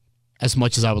as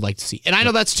much as I would like to see. And I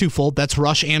know that's twofold. That's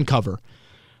rush and cover.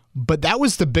 But that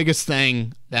was the biggest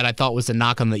thing that I thought was the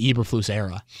knock on the Eberflus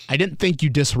era. I didn't think you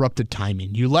disrupted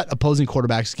timing. You let opposing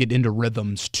quarterbacks get into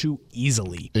rhythms too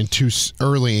easily. And too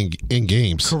early in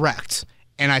games. Correct.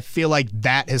 And I feel like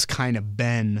that has kind of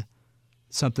been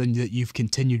something that you've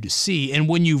continued to see. And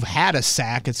when you've had a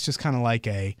sack, it's just kind of like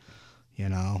a,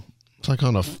 It's like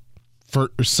on a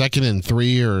 2nd and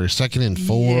 3 or 2nd and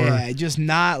 4. Yeah, just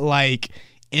not like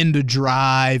into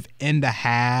drive, into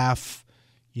half.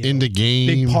 Into game.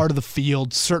 Big part of the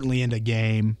field, certainly into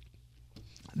game.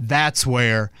 That's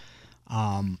where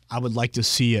I would like to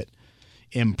see it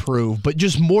improve. But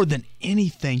just more than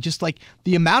anything, just like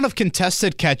the amount of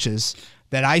contested catches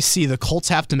that I see the Colts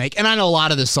have to make, and I know a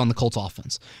lot of this is on the Colts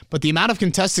offense, but the amount of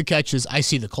contested catches I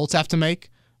see the Colts have to make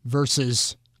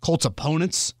versus Colts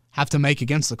opponents have to make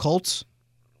against the Colts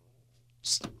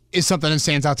is something that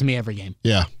stands out to me every game.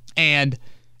 Yeah. And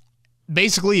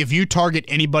basically, if you target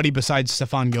anybody besides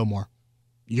Stephon Gilmore,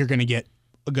 you're going to get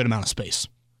a good amount of space.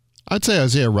 I'd say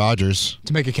Isaiah Rodgers.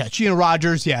 To make a catch.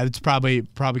 Rodgers, yeah, it's probably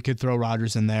could throw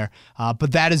Rodgers in there.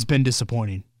 But that has been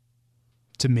disappointing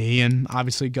to me. And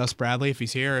obviously Gus Bradley, if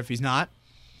he's here, if he's not,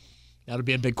 that'll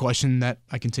be a big question that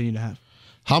I continue to have.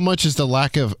 How much is the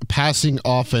lack of passing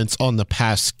offense on the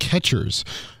pass catchers?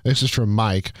 This is from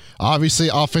Mike.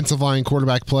 Obviously, offensive line,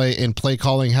 quarterback play, and play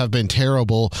calling have been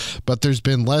terrible, but there's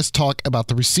been less talk about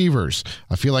the receivers.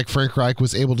 I feel like Frank Reich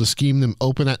was able to scheme them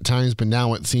open at times, but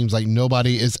now it seems like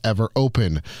nobody is ever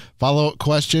open. Follow-up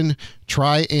question,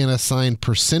 try and assign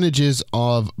percentages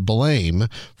of blame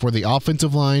for the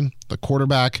offensive line, the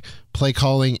quarterback, play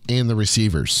calling, and the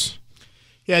receivers.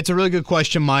 Yeah, it's a really good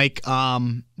question, Mike.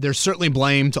 There's certainly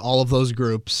blame to all of those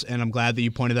groups, and I'm glad that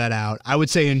you pointed that out. I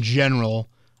would say in general,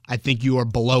 I think you are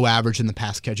below average in the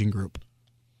pass-catching group.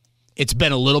 It's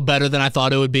been a little better than I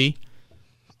thought it would be,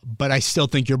 but I still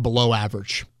think you're below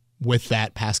average with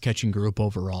that pass-catching group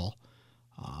overall.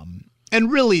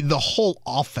 And really, the whole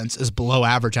offense is below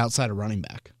average outside of running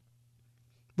back.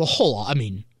 The whole,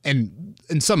 and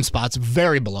in some spots,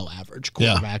 very below average.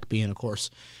 Quarterback being, of course,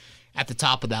 at the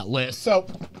top of that list. So,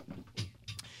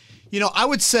 I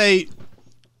would say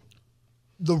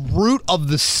the root of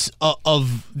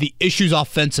the issues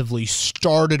offensively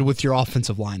started with your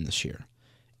offensive line this year.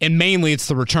 And mainly it's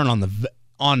the return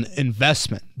on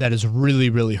investment that has really,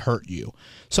 really hurt you.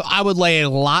 So I would lay a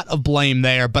lot of blame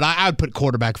there, but I would put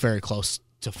quarterback very close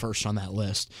to first on that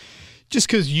list. Just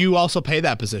because you also pay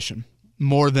that position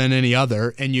more than any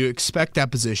other, and you expect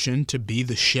that position to be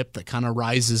the ship that kind of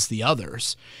rises the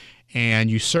others. And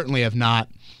you certainly have not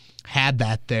had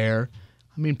that there.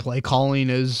 Play calling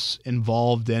is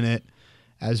involved in it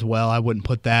as well. I wouldn't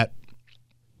put that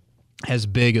as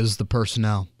big as the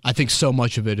personnel. I think so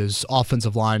much of it is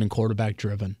offensive line and quarterback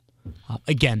driven.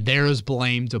 Again, there is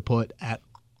blame to put at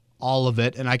all of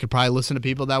it, and I could probably listen to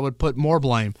people that would put more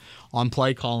blame on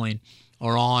play calling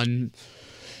or on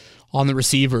the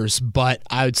receivers, but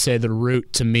I would say the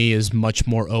root to me is much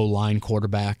more O-line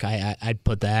quarterback. I'd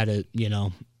put that at,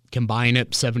 combine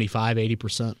it 75,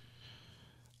 80%.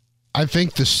 I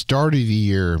think the start of the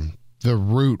year, the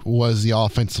root was the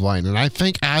offensive line. And I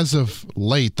think as of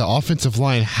late, the offensive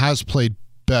line has played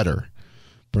better.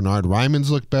 Bernard Ryman's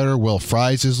looked better. Will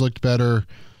Fries has looked better.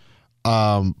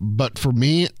 But for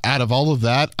me, out of all of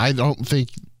that, I don't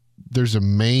think there's a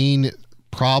main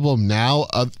problem now.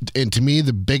 And to me,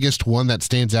 the biggest one that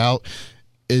stands out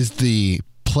is the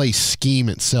play scheme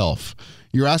itself.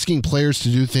 You're asking players to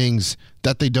do things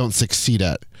that they don't succeed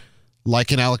at.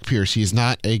 Like an Alec Pierce, he's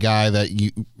not a guy that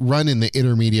you run in the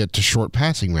intermediate to short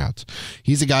passing routes.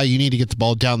 He's a guy you need to get the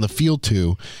ball down the field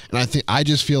to. And I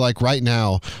just feel like right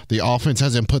now the offense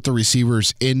hasn't put the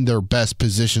receivers in their best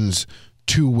positions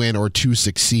to win or to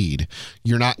succeed.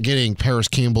 You're not getting Paris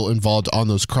Campbell involved on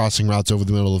those crossing routes over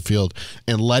the middle of the field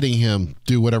and letting him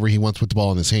do whatever he wants with the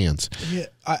ball in his hands. Yeah,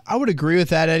 I would agree with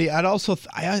that, Eddie. I'd also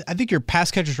I think your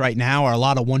pass catchers right now are a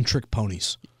lot of one-trick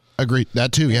ponies. Agreed.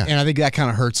 That too, yeah. And I think that kind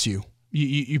of hurts you.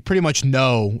 You pretty much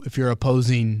know if you're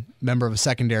opposing member of a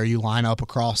secondary, you line up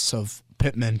across of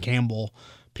Pittman, Campbell,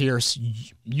 Pierce,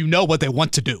 you know what they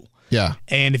want to do. Yeah.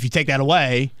 And if you take that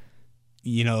away,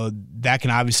 that can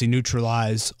obviously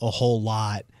neutralize a whole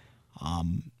lot.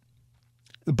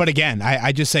 But again,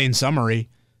 I just say in summary,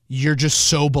 you're just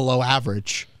so below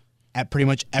average at pretty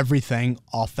much everything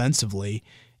offensively,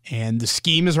 and the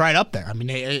scheme is right up there. I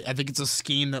mean, I think it's a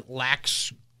scheme that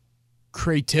lacks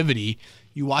creativity.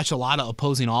 You watch a lot of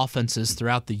opposing offenses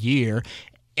throughout the year,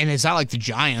 and it's not like the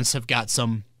Giants have got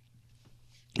some,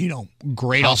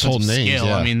 great household offensive names, skill.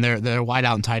 yeah. I mean, their wide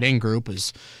out and tight end group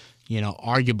is,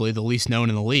 arguably the least known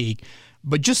in the league.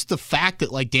 But just the fact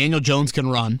that like Daniel Jones can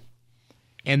run,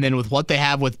 and then with what they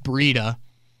have with Breida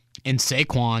and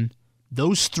Saquon,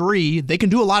 those three, they can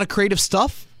do a lot of creative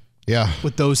stuff. Yeah.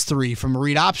 With those three, from a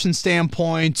read option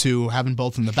standpoint to having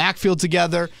both in the backfield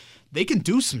together, they can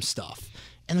do some stuff.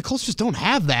 And the Colts just don't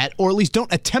have that, or at least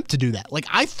don't attempt to do that. Like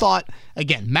I thought,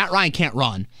 again, Matt Ryan can't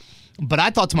run, but I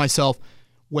thought to myself,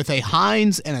 with a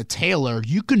Hines and a Taylor,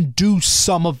 you can do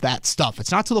some of that stuff.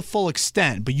 It's not to the full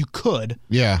extent, but you could.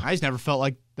 Yeah. I just never felt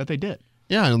like that they did.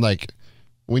 Yeah, and like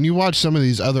when you watch some of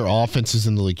these other offenses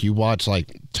in the league, you watch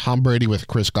like Tom Brady with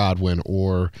Chris Godwin,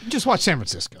 or Just watch San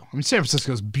Francisco. I mean, San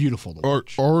Francisco is beautiful to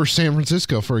watch. or San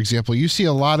Francisco, for example. You see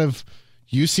a lot of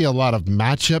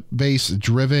matchup based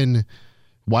driven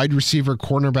wide receiver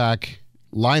cornerback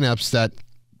lineups that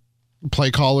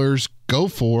play callers go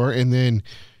for, and then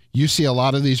you see a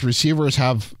lot of these receivers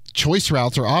have choice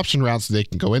routes or option routes. They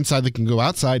can go inside, they can go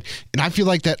outside, and I feel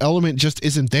like that element just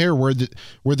isn't there where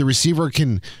the receiver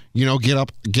can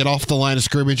get off the line of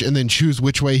scrimmage and then choose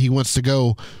which way he wants to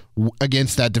go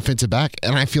against that defensive back.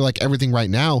 And I feel like everything right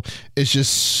now is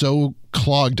just so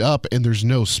clogged up, and there's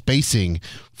no spacing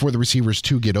for the receivers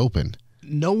to get open.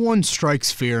 No one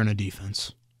strikes fear in a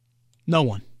defense. No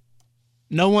one.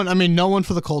 No one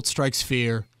for the Colts strikes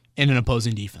fear in an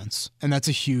opposing defense. And that's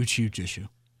a huge, huge issue.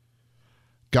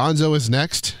 Gonzo is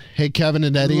next. Hey, Kevin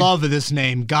and Eddie. Love this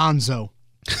name, Gonzo.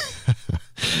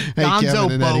 Hey, Gonzo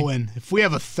Kevin and Eddie. Bowen. If we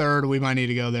have a third, we might need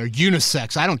to go there.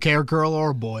 Unisex. I don't care, girl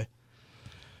or boy.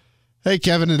 Hey,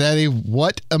 Kevin and Eddie.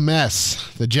 What a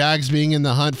mess. The Jags being in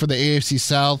the hunt for the AFC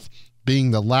South,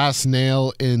 being the last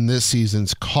nail in this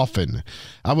season's coffin.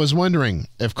 I was wondering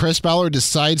if Chris Ballard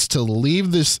decides to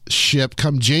leave this ship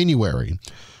come January,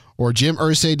 or Jim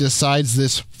Irsay decides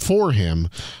this for him,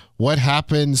 what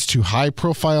happens to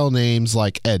high-profile names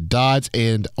like Ed Dodds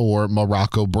and or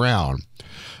Morocco Brown?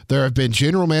 There have been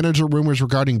general manager rumors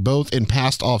regarding both in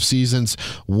past off seasons.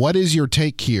 What is your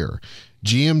take here?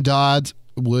 GM Dodds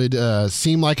would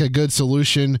seem like a good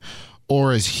solution,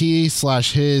 or is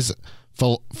he/his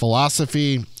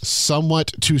philosophy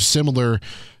somewhat too similar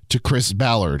to Chris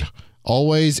Ballard?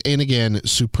 Always and again,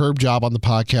 superb job on the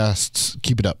podcasts.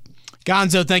 Keep it up.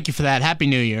 Gonzo, thank you for that. Happy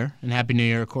New Year. And Happy New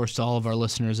Year, of course, to all of our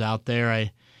listeners out there.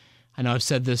 I know I've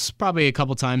said this probably a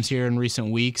couple times here in recent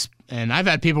weeks, and I've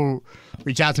had people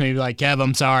reach out to me and be like, Kev,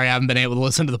 I'm sorry I haven't been able to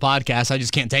listen to the podcast. I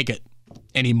just can't take it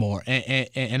anymore.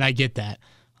 And I get that.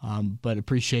 But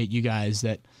appreciate you guys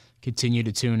that continue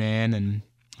to tune in, and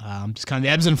just kind of the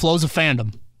ebbs and flows of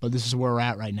fandom. But this is where we're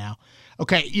at right now.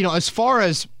 Okay, as far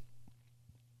as,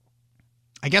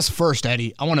 I guess first,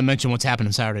 Eddie, I want to mention what's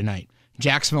happening Saturday night.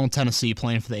 Jacksonville and Tennessee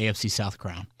playing for the AFC South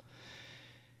crown.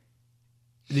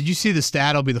 Did you see the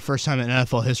stat? It'll be the first time in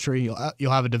NFL history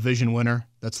you'll have a division winner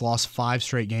that's lost 5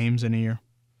 straight games in a year.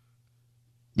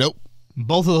 Nope.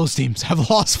 Both of those teams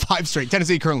have lost 5 straight.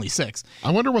 Tennessee currently 6.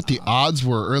 I wonder what the odds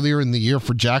were earlier in the year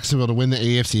for Jacksonville to win the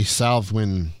AFC South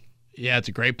when... Yeah, it's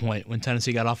a great point. When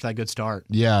Tennessee got off that good start.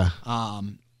 Yeah.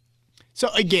 So,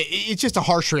 again, it's just a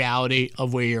harsh reality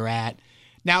of where you're at.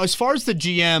 Now, as far as the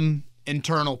GM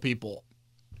internal people,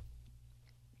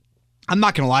 I'm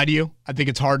not going to lie to you. I think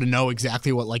it's hard to know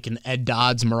exactly what like an Ed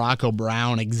Dodds, Morocco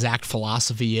Brown exact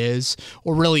philosophy is,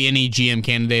 or really any GM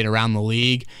candidate around the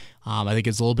league. I think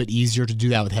it's a little bit easier to do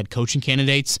that with head coaching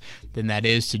candidates than that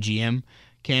is to GM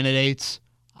candidates.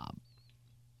 I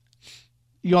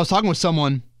was talking with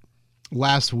someone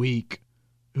last week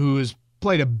who has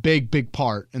played a big, big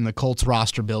part in the Colts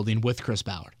roster building with Chris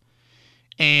Ballard.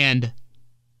 And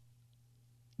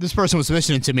this person was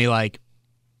mentioning to me, like,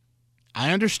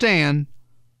 I understand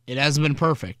it hasn't been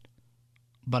perfect,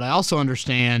 but I also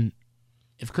understand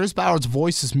if Chris Ballard's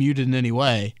voice is muted in any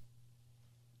way,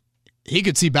 he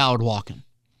could see Ballard walking.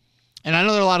 And I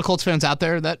know there are a lot of Colts fans out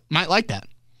there that might like that.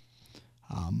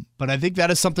 But I think that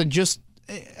is something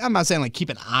I'm not saying like keep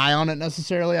an eye on it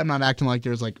necessarily. I'm not acting like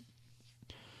there's like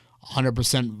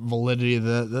 100% validity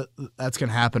that's going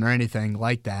to happen or anything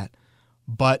like that.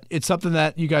 But it's something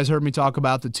that you guys heard me talk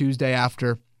about the Tuesday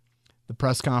after the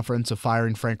press conference of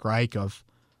firing Frank Reich of,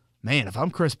 man, if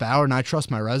I'm Chris Ballard and I trust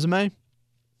my resume,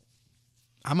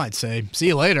 I might say, see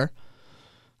you later.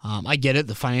 I get it.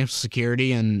 The financial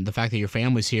security and the fact that your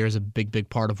family's here is a big, big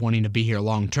part of wanting to be here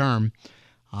long term.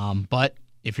 But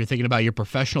if you're thinking about your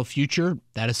professional future,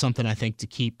 that is something I think to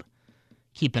keep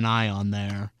an eye on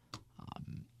there.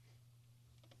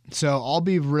 So I'll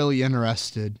be really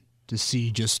interested to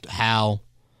see just how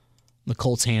the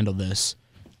Colts handle this.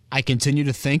 I continue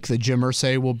to think that Jim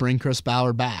Irsay will bring Chris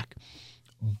Ballard back.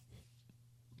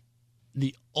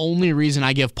 The only reason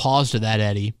I give pause to that,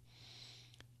 Eddie,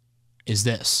 is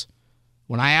this.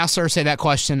 When I asked Irsay that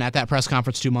question at that press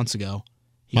conference 2 months ago,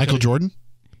 Michael Jordan?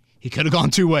 He could have gone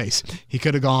two ways. He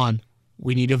could have gone,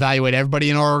 we need to evaluate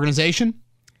everybody in our organization.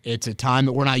 It's a time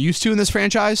that we're not used to in this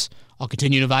franchise. I'll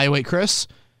continue to evaluate Chris,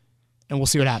 and we'll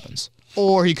see what happens.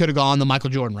 Or he could have gone the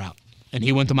Michael Jordan route, and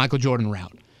he went the Michael Jordan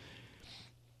route.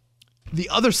 The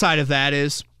other side of that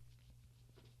is,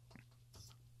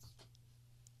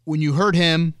 when you heard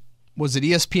him, was it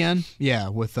ESPN? Yeah,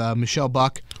 with Michelle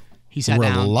Buck. He sat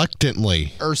down.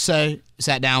 Reluctantly. Irsay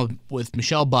sat down with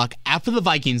Michelle Buck after the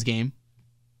Vikings game,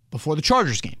 before the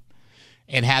Chargers game,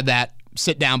 and had that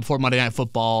sit down before Monday Night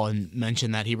Football and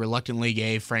mentioned that he reluctantly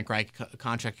gave Frank Reich a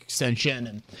contract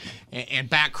extension and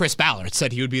backed Chris Ballard,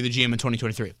 said he would be the GM in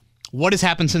 2023. What has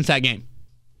happened since that game?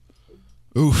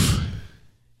 Oof.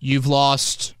 You've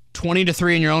lost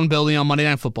 20-3 in your own building on Monday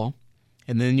Night Football,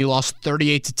 and then you lost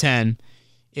 38-10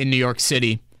 in New York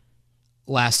City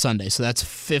last Sunday. So that's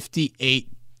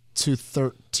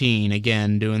 58-13,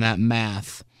 again, doing that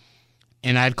math.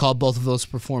 And I'd call both of those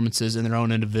performances in their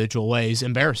own individual ways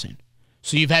embarrassing.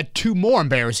 So you've had two more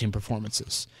embarrassing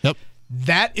performances. Yep.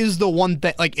 That is the one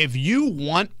thing. Like, if you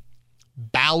want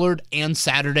Ballard and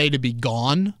Saturday to be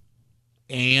gone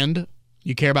and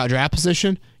you care about draft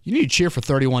position, you need to cheer for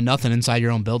 31-0 inside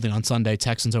your own building on Sunday,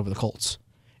 Texans over the Colts.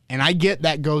 And I get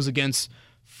that goes against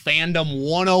fandom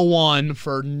 101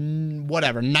 for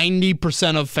whatever,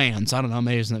 90% of fans. I don't know,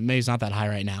 maybe it's not that high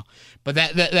right now. But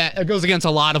that goes against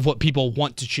a lot of what people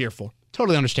want to cheer for.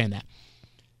 Totally understand that.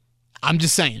 I'm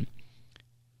just saying,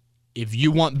 if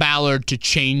you want Ballard to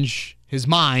change his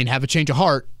mind, have a change of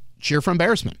heart, cheer for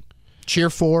embarrassment.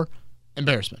 Cheer for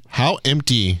embarrassment. How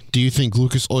empty do you think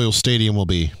Lucas Oil Stadium will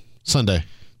be Sunday?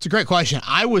 It's a great question.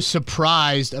 I was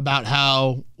surprised about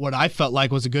how what I felt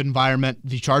like was a good environment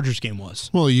the Chargers game was.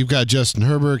 Well, you've got Justin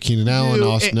Herbert, Keenan Allen,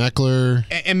 Austin Eckler.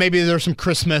 And maybe there's some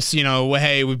Christmas,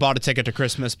 hey, we bought a ticket to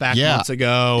Christmas back months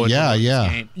ago. Yeah.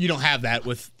 You don't have that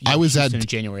with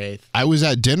January 8th. I was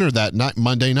at dinner that night,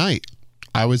 Monday night.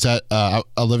 I was at,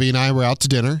 Olivia and I were out to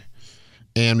dinner,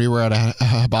 and we were at a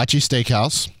hibachi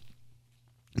steakhouse,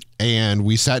 and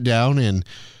we sat down, and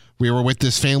we were with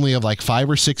this family of like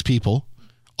 5 or 6 people,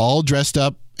 all dressed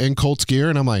up in Colts gear,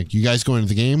 and I'm like, you guys going to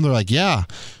the game? They're like, yeah.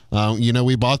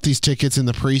 We bought these tickets in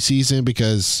the preseason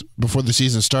before the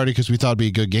season started because we thought it'd be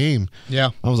a good game. Yeah.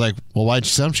 I was like, well, why'd you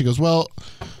sell them? She goes, well,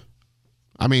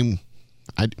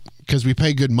 because we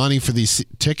pay good money for these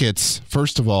tickets,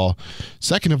 first of all.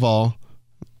 Second of all,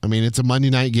 it's a Monday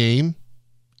night game.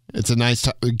 It's a nice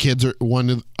time. The kids are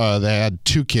they had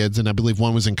 2 kids, and I believe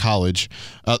one was in college.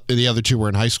 The other 2 were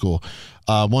in high school.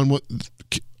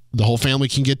 The whole family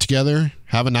can get together,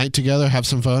 have a night together, have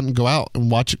some fun, and go out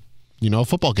and watch, a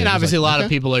football game. And obviously, a lot of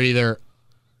people are either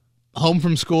home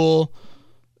from school,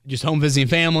 just home visiting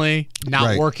family,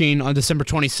 not working on December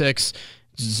 26th,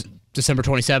 December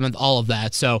 27th, all of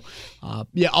that. So,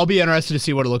 I'll be interested to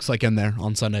see what it looks like in there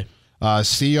on Sunday.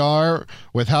 CR,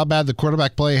 with how bad the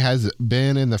quarterback play has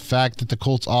been and the fact that the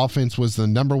Colts offense was the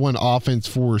number 1 offense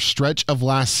for a stretch of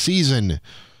last season,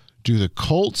 do the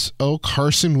Colts owe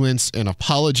Carson Wentz an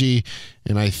apology?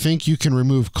 And I think you can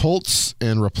remove Colts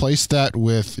and replace that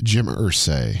with Jim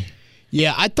Irsay.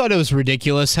 Yeah, I thought it was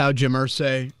ridiculous how Jim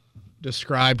Irsay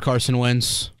described Carson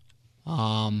Wentz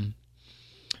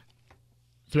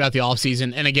throughout the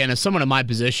offseason. And again, as someone in my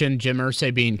position, Jim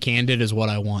Irsay being candid is what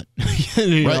I want.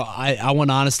 I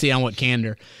want honesty, I want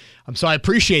candor. So I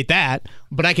appreciate that,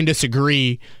 but I can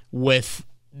disagree with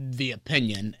the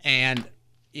opinion. And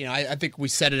I think we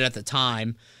said it at the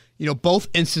time. Both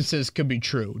instances could be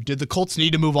true. Did the Colts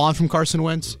need to move on from Carson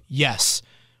Wentz? Yes.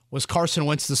 Was Carson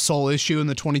Wentz the sole issue in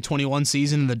the 2021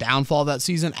 season and the downfall of that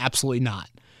season? Absolutely not.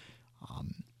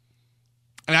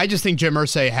 And I just think Jim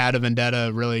Irsay had a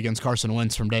vendetta really against Carson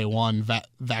Wentz from day one,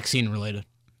 vaccine related.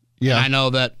 Yeah. And I know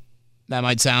that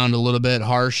might sound a little bit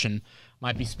harsh and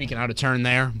might be speaking out of turn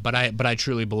there, but I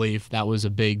truly believe that was a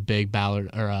big Ballard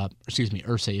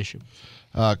Irsay issue.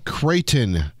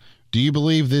 Creighton, do you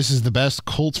believe this is the best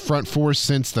Colts front four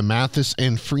since the Mathis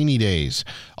and Freeney days?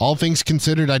 All things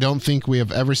considered, I don't think we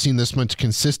have ever seen this much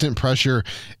consistent pressure,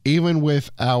 even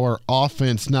with our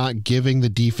offense not giving the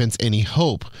defense any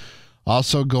hope.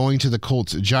 Also going to the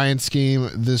Colts-Giants game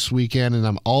this weekend, and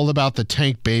I'm all about the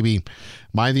tank, baby.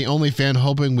 Am I the only fan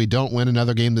hoping we don't win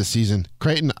another game this season?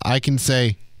 Creighton, I can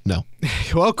say no.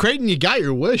 Well, Creighton, you got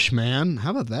your wish, man.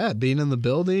 How about that? Being in the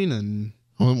building and...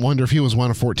 I wonder if he was 1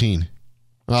 of 14.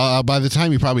 By the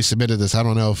time he probably submitted this, I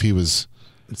don't know if he was...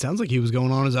 It sounds like he was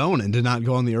going on his own and did not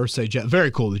go on the Irsay jet.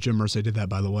 Very cool that Jim Irsay did that,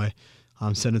 by the way.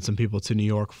 Sending some people to New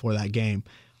York for that game.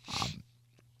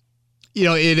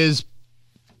 It is...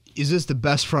 Is this the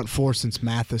best front four since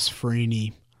Mathis,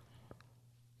 Freeney?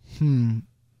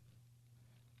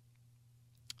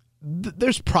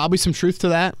 There's probably some truth to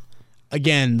that.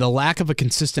 Again, the lack of a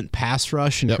consistent pass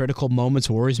rush in critical moments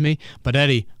worries me. But,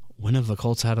 Eddie, when have the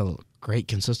Colts had a great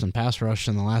consistent pass rush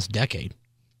in the last decade?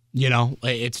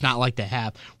 It's not like they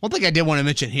have. One thing I did want to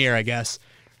mention here, I guess,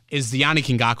 is the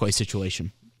Yannick Ngakoue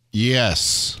situation.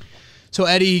 Yes. So,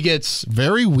 Eddie, he gets...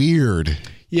 Very weird.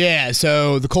 Yeah,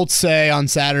 so the Colts say on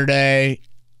Saturday,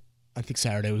 I think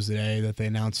Saturday was the day that they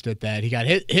announced it, that he got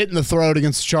hit in the throat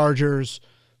against the Chargers,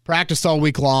 practiced all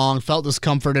week long, felt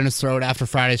discomfort in his throat after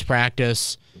Friday's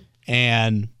practice,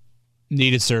 and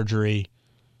needed surgery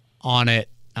on it.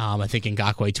 I think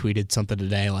Ngakoue tweeted something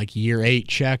today, like year 8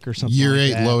 check or something Year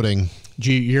like 8 loading.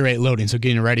 Year 8 loading, so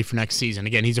getting ready for next season.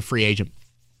 Again, he's a free agent.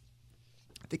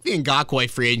 I think the Ngakoue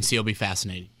free agency will be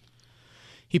fascinating.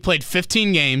 He played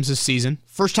 15 games this season.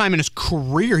 First time in his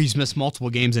career he's missed multiple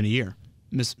games in a year.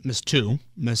 Missed 2.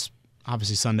 Missed,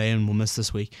 obviously, Sunday, and will miss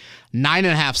this week.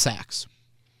 9.5 sacks.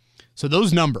 So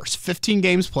those numbers, 15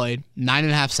 games played,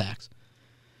 9.5 sacks.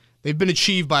 They've been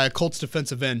achieved by a Colts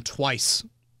defensive end twice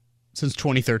since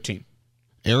 2013.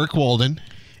 Eric Walden,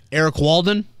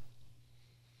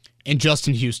 and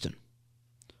Justin Houston.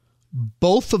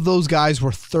 Both of those guys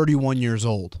were 31 years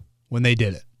old when they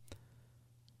did it.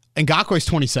 Ngakoue's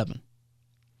 27.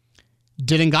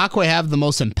 Did Ngakoue have the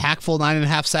most impactful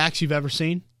 9.5 sacks you've ever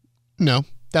seen? No.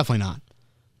 Definitely not.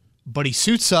 But he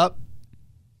suits up,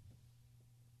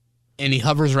 and he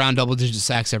hovers around double-digit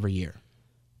sacks every year.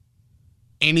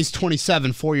 And he's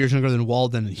 27, 4 years younger than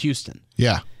Walden and Houston.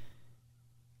 Yeah.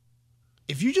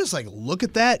 If you just look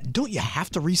at that, don't you have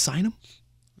to re-sign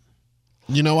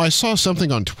him? I saw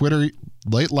something on Twitter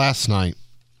late last night.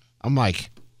 I'm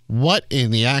like, what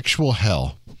in the actual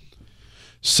hell?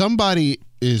 Somebody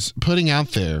is putting out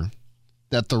there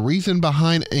that the reason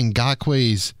behind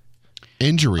Ngakoue's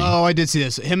injury... Oh, I did see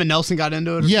this. Him and Nelson got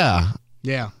into it? Yeah.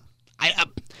 Yeah.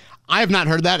 I have not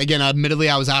heard that. Again, admittedly,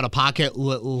 I was out of pocket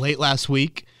late last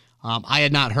week. I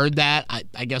had not heard that.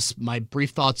 I guess my brief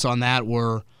thoughts on that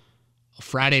were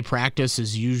Friday practice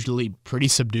is usually pretty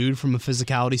subdued from a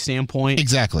physicality standpoint.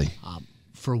 Exactly.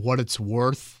 For what it's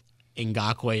worth,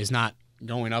 Ngakoue is not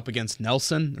going up against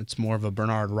Nelson. It's more of a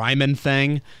Bernard Ryman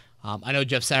thing. I know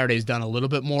Jeff Saturday's done a little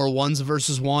bit more ones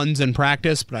versus ones in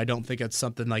practice, but I don't think it's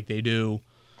something like they do,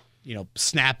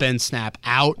 snap in, snap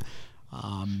out.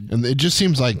 And it just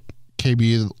seems like, KB,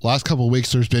 the last couple of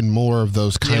weeks there's been more of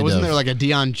those kind of... Wasn't there like a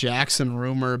Deion Jackson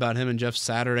rumor about him and Jeff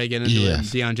Saturday getting into it? And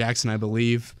Deion Jackson, I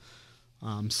believe,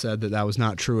 said that was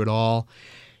not true at all.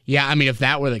 Yeah, I mean, if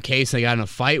that were the case, they got in a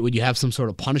fight, would you have some sort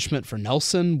of punishment for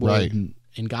Nelson? Right.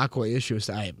 Ngakoue issues.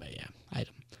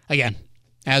 Again,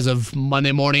 as of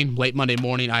Monday morning, late Monday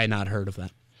morning, I had not heard of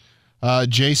that.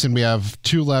 Jason, we have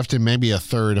 2 left and maybe a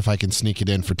third if I can sneak it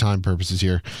in for time purposes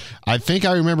here. I think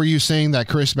I remember you saying that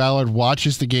Chris Ballard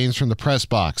watches the games from the press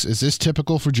box. Is this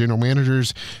typical for general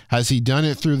managers? Has he done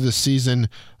it through the season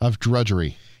of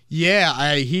drudgery?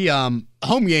 Yeah, he home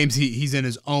games he's in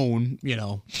his own,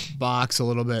 box, a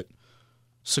little bit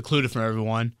secluded from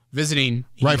everyone. Visiting,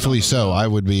 rightfully so. I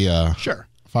would be sure.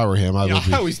 If I were him, I would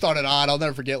be. I always thought it odd. I'll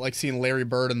never forget seeing Larry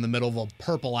Bird in the middle of a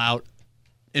purple out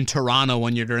in Toronto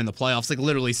one year during the playoffs,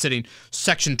 literally sitting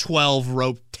section 12,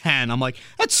 row 10. I'm like,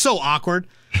 that's so awkward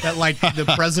that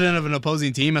the president of an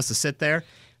opposing team has to sit there.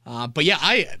 But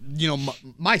yeah,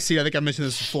 my seat, I think I mentioned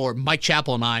this before, Mike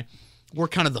Chappell and I, we're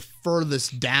kind of the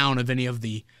furthest down of any of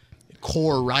the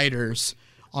core writers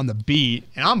on the beat.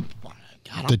 And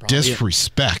the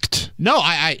disrespect. No,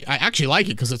 I actually like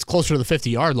it because it's closer to the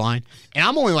 50-yard line. And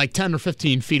I'm only 10 or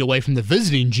 15 feet away from the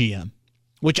visiting GM,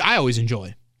 which I always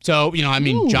enjoy. So,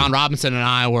 John Robinson and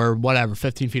I were,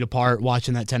 15 feet apart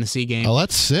watching that Tennessee game. Oh,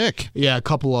 that's sick. Yeah, a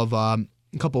couple of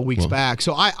a couple of weeks back.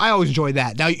 So I always enjoy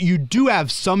that. Now, you do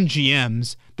have some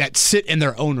GMs that sit in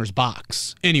their owner's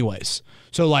box anyways.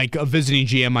 So like a visiting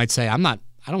GM might say, I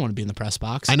don't want to be in the press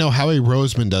box. I know Howie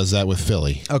Roseman does that with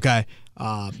Philly. Okay.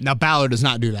 Now Ballard does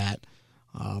not do that.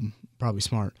 Probably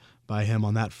smart by him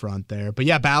on that front there. But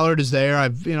yeah, Ballard is there.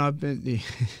 I've been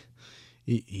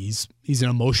he's an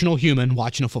emotional human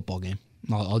watching a football game.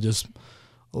 I'll just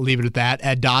leave it at that.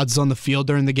 Ed Dodds is on the field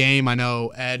during the game. I know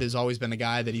Ed has always been a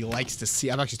guy that he likes to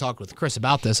see. I've actually talked with Chris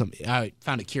about this. I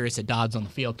found it curious that Dodds on the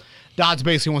field. Dodds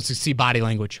basically wants to see body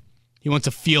language. He wants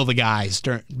to feel the guys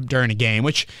during a game,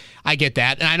 which I get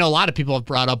that. And I know a lot of people have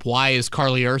brought up, why is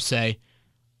Carly Ursay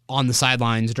on the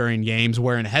sidelines during games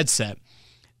wearing a headset?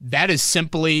 That is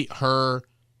simply her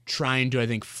trying to, I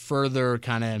think, further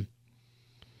kind of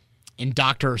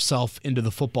indoctor herself into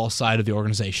the football side of the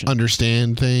organization.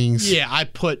 Understand things. Yeah, I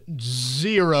put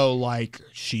zero like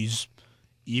she's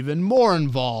even more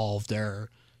involved or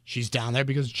she's down there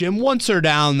because Jim wants her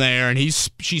down there and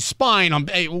she's spying on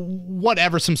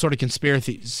whatever, some sort of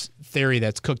conspiracy theory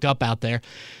that's cooked up out there.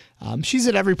 She's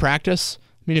at every practice.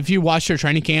 I mean, if you watch her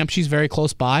training camp, she's very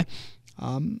close by.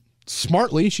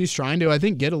 Smartly, she's trying to, I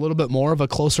think, get a little bit more of a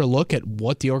closer look at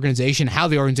what the organization, how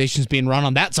the organization is being run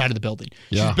on that side of the building.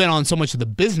 Yeah. She's been on so much of the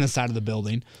business side of the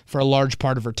building for a large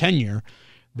part of her tenure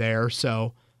there.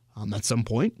 So at some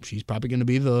point, she's probably going to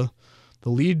be the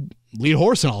lead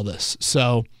horse in all this.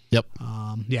 So, yep.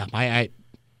 Yeah, I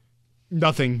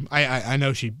know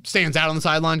she stands out on the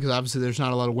sideline because obviously there's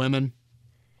not a lot of women.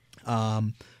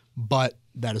 But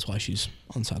that is why she's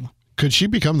on the sideline. Could she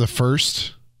become the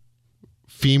first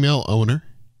female owner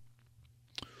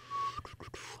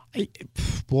in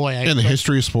the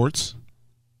history of sports?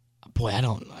 Boy,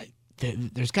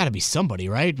 there's got to be somebody,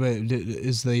 right? But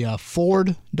is the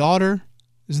Ford daughter?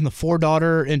 Isn't the Ford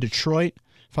daughter in Detroit,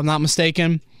 if I'm not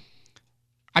mistaken?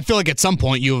 I feel like at some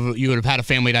point you would have had a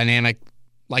family dynamic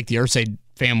like the Ursay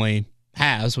family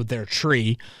has with their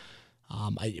tree.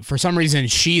 For some reason,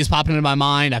 she is popping into my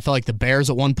mind. I feel like the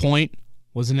Bears at one point,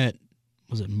 was it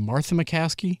Martha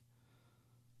McCaskey?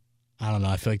 I don't know.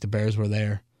 I feel like the Bears were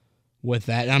there with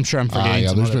that. And I'm sure I'm forgetting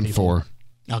some there's other been people.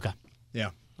 4. Okay. Yeah.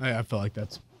 I feel like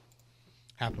that's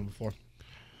happened before.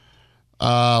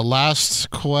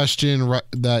 Last question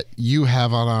that you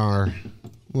have on our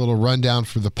little rundown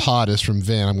for the pod is from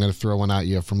Vin. I'm going to throw one at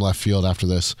you from left field after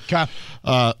this. Okay.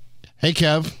 Hey,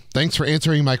 Kev. Thanks for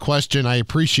answering my question. I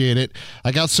appreciate it.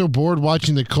 I got so bored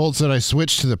watching the Colts that I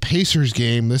switched to the Pacers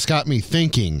game. This got me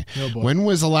thinking. Oh, boy. When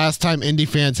was the last time Indy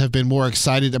fans have been more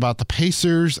excited about the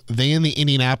Pacers than the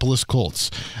Indianapolis Colts?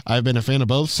 I've been a fan of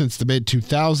both since the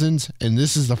mid-2000s, and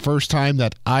this is the first time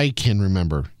that I can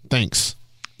remember. Thanks.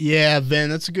 Yeah,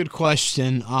 Ben, that's a good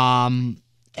question.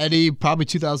 Eddie, probably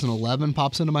 2011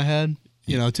 pops into my head.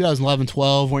 2011,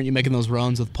 12, weren't you making those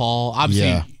runs with Paul? Obviously,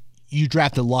 yeah. You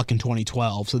drafted Luck in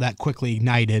 2012, so that quickly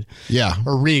ignited. Yeah.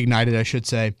 Or reignited, I should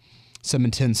say, some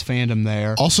intense fandom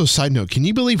there. Also, side note, can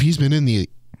you believe he's been in the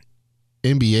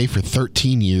NBA for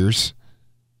 13 years?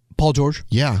 Paul George?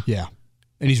 Yeah. Yeah.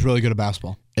 And he's really good at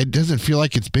basketball. It doesn't feel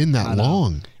like it's been that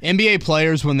long. NBA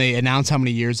players, when they announce how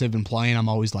many years they've been playing, I'm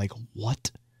always like,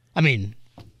 what? I mean,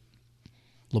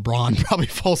 LeBron probably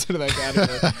falls into that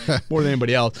category more than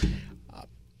anybody else.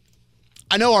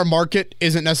 I know our market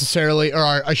isn't necessarily, or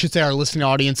I should say our listening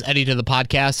audience, Eddie, to the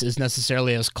podcast is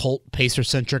necessarily as Colt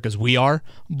Pacer-centric as we are,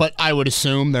 but I would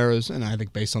assume there is, and I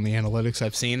think based on the analytics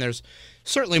I've seen, there's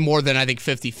certainly more than, I think,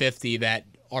 50-50 that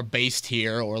are based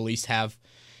here or at least have,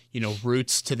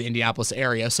 roots to the Indianapolis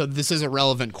area. So this is a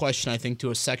relevant question, I think,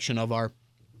 to a section of our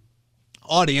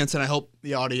audience, and I hope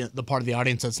the part of the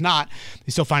audience that's not,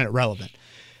 they still find it relevant.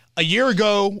 A year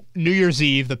ago, New Year's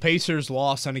Eve, the Pacers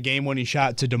lost on a game-winning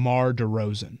shot to DeMar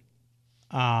DeRozan.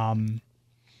 I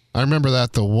remember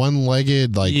that, the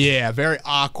one-legged, Yeah, very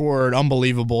awkward,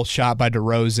 unbelievable shot by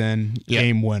DeRozan,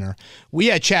 game winner. We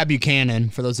had Chad Buchanan,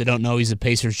 for those that don't know, he's a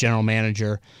Pacers general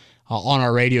manager, on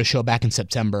our radio show back in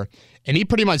September, and he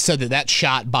pretty much said that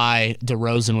shot by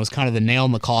DeRozan was kind of the nail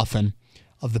in the coffin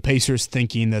of the Pacers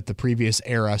thinking that the previous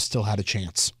era still had a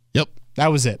chance. Yep.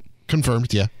 That was it.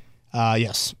 Confirmed, yeah.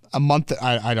 Yes. A month,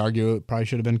 I'd argue it probably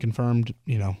should have been confirmed,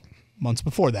 months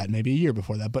before that, maybe a year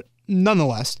before that. But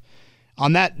nonetheless,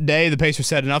 on that day, the Pacers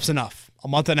said enough's enough. A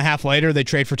month and a half later, they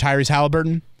trade for Tyrese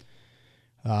Halliburton.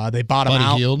 They bought him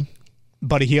out.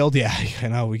 Buddy Hield, yeah. I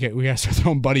know. We got to start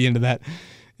throwing Buddy into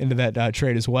that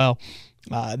trade as well.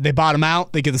 They bought him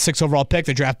out. They get the 6th overall pick.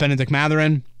 They draft Benedict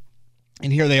Mathurin.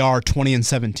 And here they are,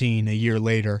 20-17, a year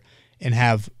later, and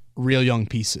have real young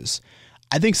pieces.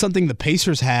 I think something the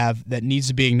Pacers have that needs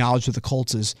to be acknowledged with the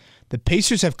Colts is the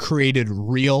Pacers have created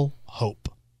real hope.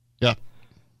 Yeah.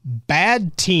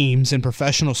 bad teams in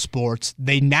professional sports,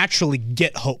 they naturally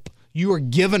get hope. You are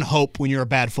given hope when you're a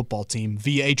bad football team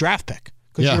via a draft pick.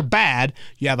 Because you're bad,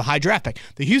 you have a high draft pick.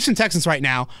 The Houston Texans right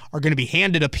now are going to be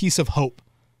handed a piece of hope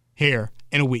here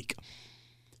in a week.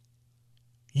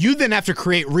 You then have to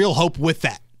create real hope with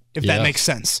that, if that makes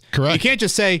sense. Correct. You can't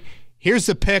just say, here's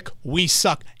the pick, we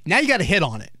suck. Now you got to hit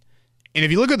on it. And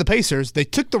if you look at the Pacers, they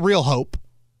took the real hope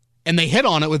and they hit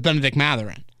on it with Benedict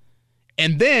Mathurin.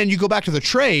 And then you go back to the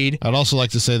trade. I'd also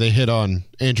like to say they hit on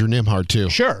Andrew Nimhard too.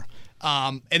 Sure.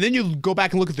 And then you go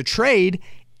back and look at the trade,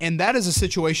 and that is a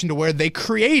situation to where they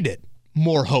created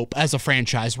more hope as a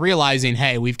franchise, realizing,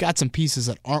 hey, we've got some pieces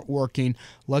that aren't working.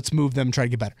 Let's move them and try to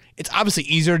get better. It's obviously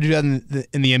easier to do that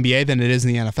in the NBA than it is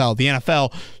in the NFL. The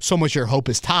NFL, so much of your hope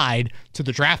is tied to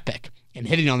the draft pick and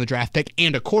hitting on the draft pick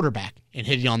and a quarterback and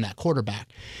hitting on that quarterback.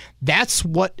 That's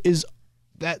what is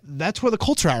that's where the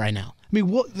Colts are at right now. I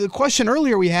mean, the question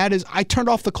earlier we had is I turned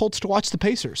off the Colts to watch the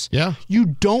Pacers. Yeah. You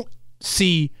don't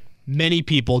see many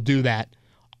people do that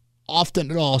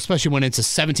often at all, especially when it's a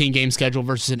 17-game schedule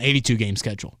versus an 82-game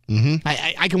schedule. Mm-hmm.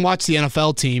 I can watch the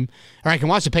NFL team, or I can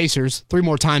watch the Pacers 3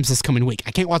 more times this coming week.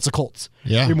 I can't watch the Colts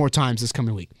 3 more times this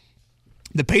coming week.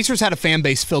 The Pacers had a fan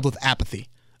base filled with apathy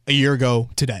a year ago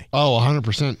today. Oh,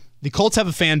 100%. The Colts have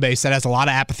a fan base that has a lot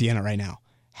of apathy in it right now.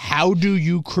 How do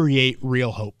you create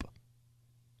real hope?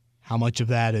 How much of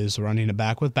that is running it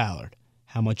back with Ballard?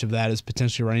 How much of that is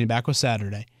potentially running it back with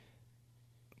Saturday?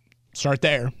 Start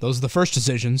there. Those are the first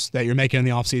decisions that you're making in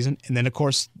the offseason. And then, of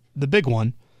course, the big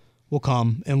one will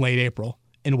come in late April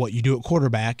in what you do at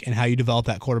quarterback and how you develop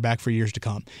that quarterback for years to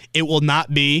come. It will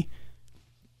not be,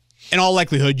 in all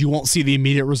likelihood, you won't see the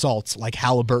immediate results like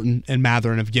Halliburton and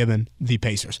Mathurin have given the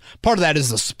Pacers. Part of that is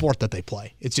the sport that they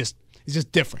play. It's just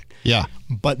different. Yeah.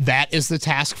 But that is the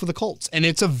task for the Colts. And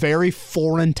it's a very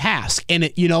foreign task.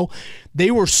 And,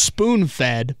 they were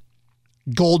spoon-fed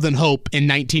golden hope in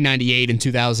 1998 and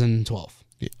 2012.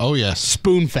 Oh, yes.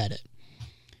 Spoon-fed it.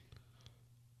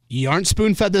 You aren't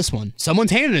spoon-fed this one. Someone's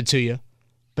handing it to you,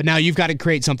 but now you've got to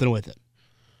create something with it.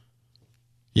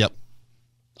 Yep.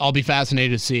 I'll be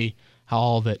fascinated to see how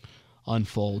all of it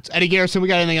unfolds. Eddie Garrison, we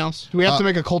got anything else? Do we have to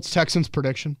make a Colts-Texans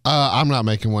prediction? I'm not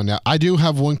making one now. I do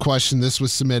have one question. This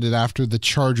was submitted after the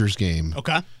Chargers game.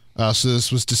 Okay. So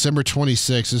this was December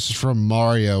 26th. This is from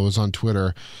Mario. It was on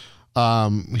Twitter.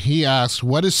 He asked,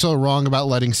 what is so wrong about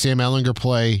letting Sam Ehlinger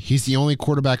play? He's the only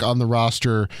quarterback on the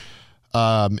roster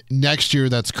next year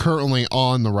that's currently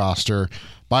on the roster.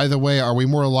 By the way, are we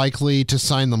more likely to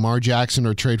sign Lamar Jackson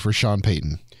or trade for Sean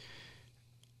Payton?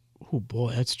 Oh,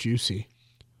 boy, that's juicy.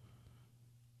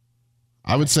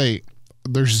 I would say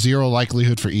there's zero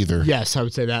likelihood for either. Yes, I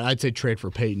would say that. I'd say trade for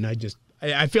Payton.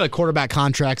 I feel like quarterback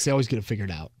contracts, they always get it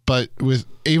figured out. But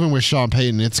even with Sean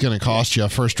Payton, it's going to cost you a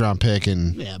first-round pick.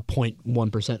 And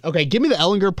 0.1%. Okay, give me the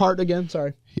Ehlinger part again.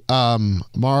 Sorry.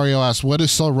 Mario asked, what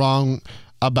is so wrong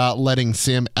about letting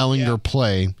Sam Ehlinger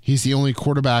play? He's the only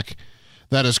quarterback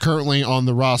that is currently on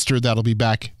the roster that'll be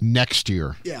back next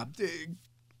year. Yeah.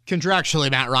 Contractually,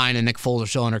 Matt Ryan and Nick Foles are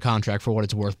still under contract for what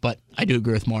it's worth, but I do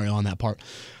agree with Mario on that part.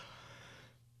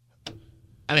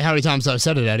 I mean, how many times have I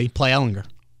said it, Eddie? Play Ehlinger.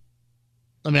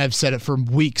 I mean, I've said it for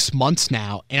weeks, months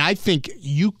now, and I think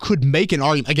you could make an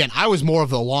argument. Again, I was more of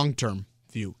the long-term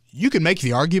view. You could make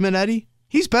the argument, Eddie,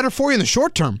 he's better for you in the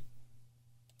short term.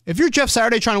 If you're Jeff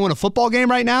Saturday trying to win a football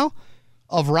game right now,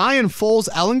 of Ryan, Foles,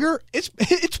 Ehlinger,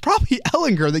 it's probably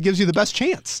Ehlinger that gives you the best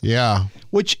chance. Yeah.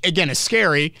 Which, again, is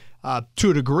scary to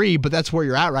a degree, but that's where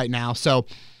you're at right now. So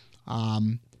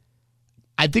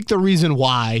I think the reason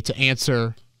why, to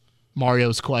answer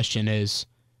Mario's question, is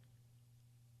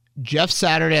Jeff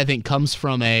Saturday, I think, comes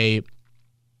from a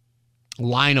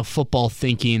line of football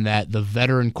thinking that the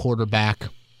veteran quarterback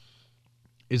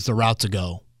is the route to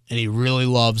go. And he really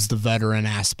loves the veteran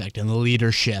aspect and the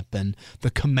leadership and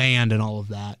the command and all of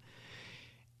that.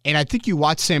 And I think you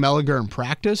watch Sam Ehlinger in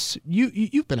practice.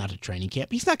 You've been out to training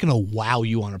camp. He's not going to wow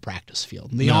you on a practice field.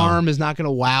 The arm is not going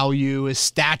to wow you. His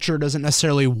stature doesn't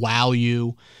necessarily wow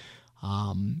you.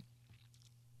 And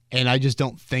I just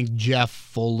don't think Jeff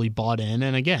fully bought in.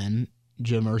 And again,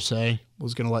 Jim Irsay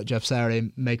was going to let Jeff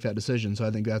Saturday make that decision. So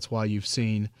I think that's why you've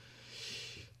seen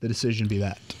the decision be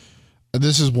that.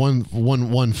 This is one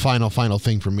final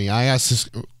thing for me. I asked this,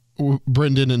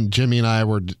 Brendan and Jimmy and I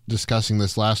were discussing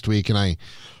this last week, and I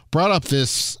brought up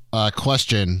this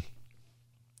question.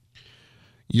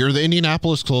 You're the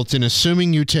Indianapolis Colts, and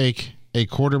assuming you take a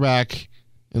quarterback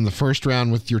in the first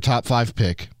round with your top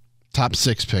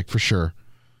 6 pick for sure,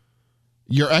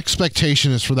 your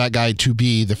expectation is for that guy to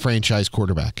be the franchise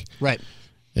quarterback. Right.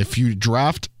 If you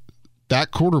draft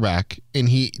that quarterback and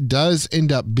he does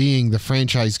end up being the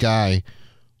franchise guy,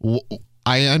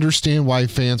 I understand why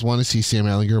fans want to see Sam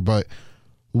Ehlinger, but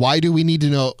why do we need to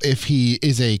know if he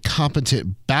is a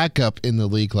competent backup in the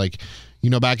league? Like,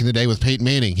 back in the day with Peyton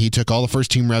Manning, he took all the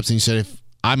first team reps and he said, if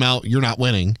I'm out, you're not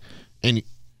winning. And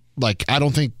I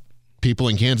don't think people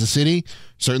in Kansas City,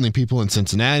 certainly people in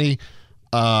Cincinnati,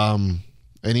 and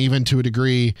even to a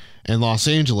degree in Los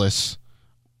Angeles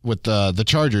with the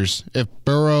Chargers, if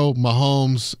Burrow,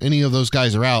 Mahomes, any of those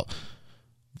guys are out,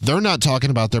 they're not talking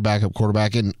about their backup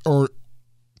quarterback or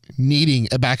needing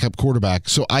a backup quarterback.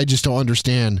 So I just don't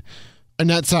understand. And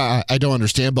that's not, I don't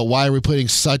understand, but why are we putting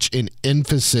such an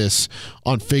emphasis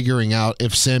on figuring out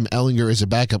if Sam Ehlinger is a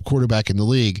backup quarterback in the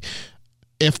league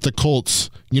if the Colts,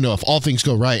 if all things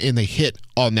go right and they hit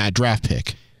on that draft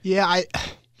pick? Yeah,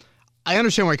 I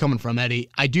understand where you're coming from, Eddie.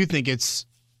 I do think it's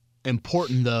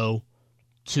important, though,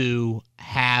 to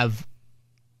have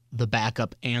the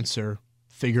backup answer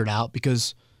figured out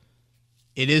because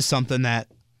it is something that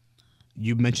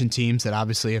you mentioned teams that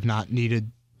obviously have not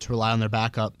needed to rely on their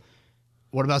backup.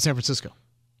 What about San Francisco?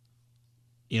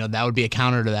 That would be a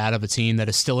counter to that of a team that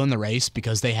is still in the race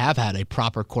because they have had a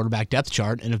proper quarterback depth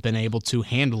chart and have been able to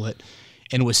handle it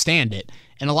and withstand it.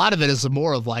 And a lot of it is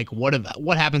more of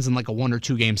what happens in a 1 or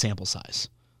 2 game sample size.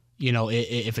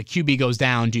 If a QB goes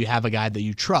down, do you have a guy that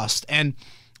you trust? And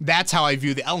that's how I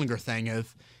view the Ehlinger thing.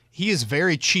 He is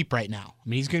very cheap right now. I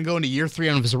mean, he's going to go into year 3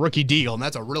 of his rookie deal, and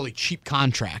that's a really cheap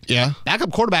contract. Yeah.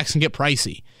 Backup quarterbacks can get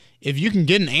pricey. If you can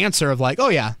get an answer of oh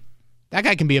yeah, that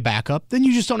guy can be a backup, then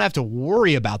you just don't have to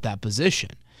worry about that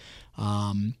position.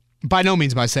 By no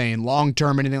means by saying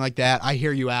long-term anything like that. I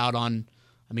hear you out on,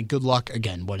 good luck.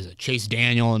 Again, what is it? Chase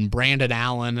Daniel and Brandon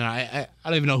Allen. And I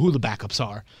don't even know who the backups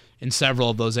are in several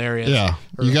of those areas. Yeah,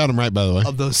 you got them right, by the way.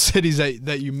 Of those cities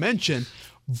that you mentioned.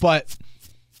 But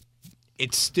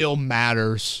it still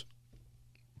matters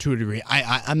to a degree.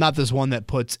 I'm not this one that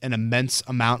puts an immense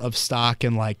amount of stock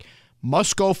in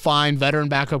must go find veteran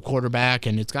backup quarterback,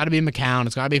 and it's got to be McCown,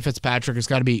 it's got to be Fitzpatrick, it's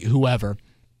got to be whoever.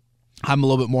 I'm a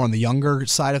little bit more on the younger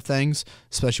side of things,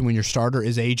 especially when your starter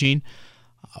is aging.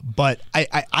 But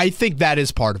I think that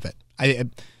is part of it.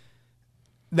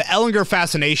 The Ehlinger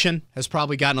fascination has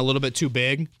probably gotten a little bit too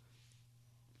big,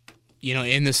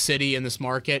 in this city, in this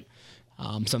market.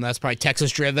 Some of that's probably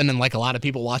Texas-driven, and a lot of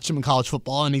people watch him in college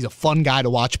football, and he's a fun guy to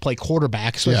watch play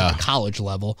quarterback, especially at the college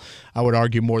level, I would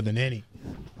argue more than any.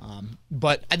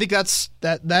 But I think that's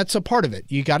a part of it.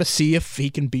 You got to see if he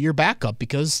can be your backup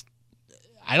because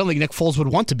I don't think Nick Foles would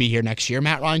want to be here next year.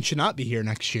 Matt Ryan should not be here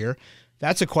next year.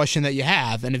 That's a question that you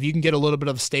have. And if you can get a little bit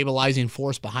of a stabilizing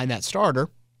force behind that starter,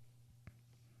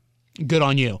 good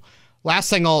on you. Last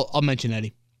thing I'll mention,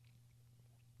 Eddie.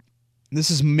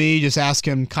 This is me just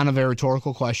asking kind of a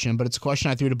rhetorical question, but it's a question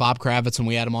I threw to Bob Kravitz when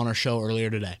we had him on our show earlier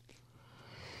today.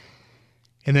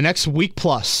 In the next week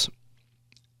plus,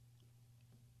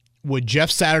 would Jeff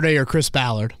Saturday or Chris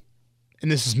Ballard,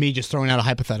 and this is me just throwing out a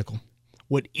hypothetical,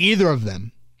 would either of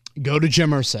them go to Jim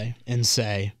Irsay and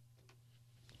say,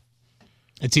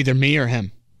 it's either me or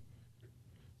him?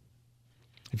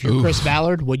 If you're Chris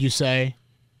Ballard, would you say,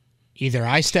 either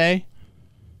I stay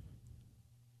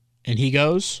and he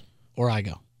goes, or I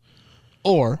go?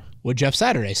 Or would Jeff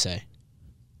Saturday say,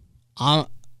 I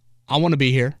want to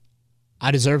be here.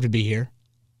 I deserve to be here.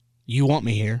 You want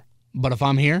me here. But if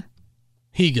I'm here,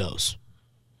 he goes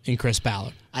in Chris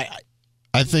Ballard.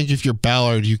 I think if you're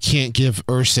Ballard, you can't give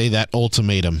Irsay that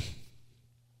ultimatum.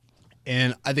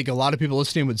 And I think a lot of people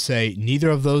listening would say neither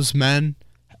of those men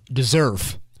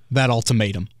deserve that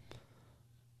ultimatum.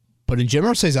 But in Jim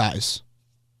Irsay's eyes,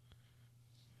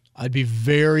 I'd be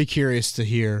very curious to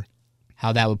hear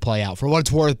how that would play out. For what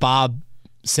it's worth, Bob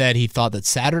said he thought that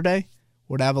Saturday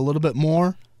would have a little bit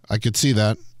more. I could see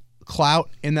that. Clout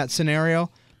in that scenario.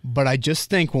 But I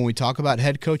just think when we talk about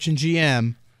head coach and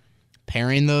GM,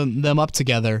 pairing them up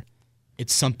together,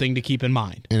 it's something to keep in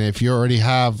mind. And if you already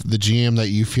have the GM that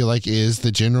you feel like is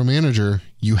the general manager,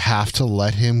 you have to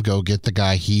let him go get the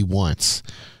guy he wants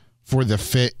for the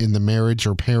fit in the marriage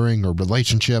or pairing or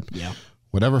relationship. Yeah.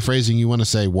 Whatever phrasing you want to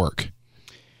say, work.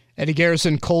 Eddie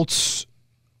Garrison, Colts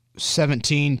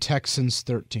 17, Texans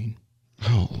 13.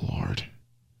 Oh, Lord.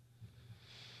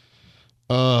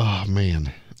 Oh,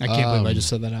 man. I can't believe I just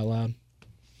said that out loud.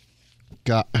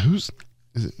 Is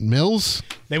it Mills?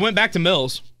 They went back to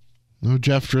Mills. No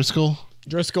Jeff Driscoll?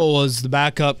 Driscoll was the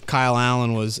backup. Kyle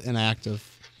Allen was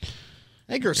inactive.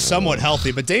 I think they're somewhat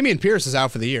healthy, but Dameon Pierce is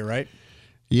out for the year, right?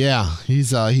 Yeah,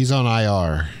 he's on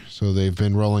IR. So they've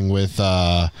been rolling with,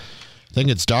 I think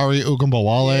it's Dari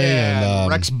Ugumbawale and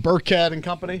Rex Burkhead and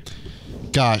company.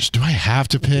 Gosh, do I have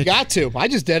to pick? You got to. I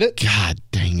just did it. God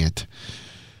dang it.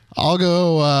 I'll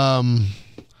go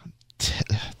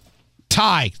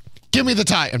tie. Give me the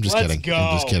tie. I'm just kidding. Go.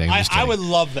 I'm just kidding. I would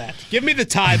love that. Give me the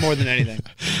tie more than anything.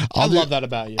 I love that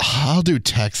about you. I'll do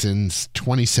Texans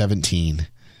 2017.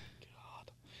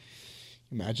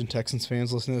 Imagine Texans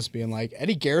fans listening to this being like,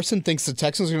 Eddie Garrison thinks the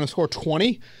Texans are going to score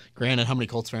 20. Granted, how many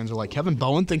Colts fans are like, Kevin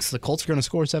Bowen thinks the Colts are going to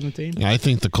score 17? I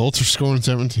think the Colts are scoring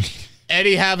 17.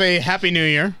 Eddie, have a Happy New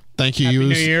Year. Thank you. Happy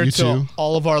New Year you to too.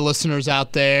 all of our listeners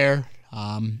out there.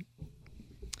 The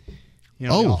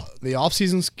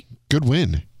offseason's good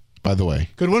win, by the way.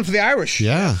 Good win for the Irish.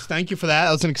 Yeah. Yes, thank you for that.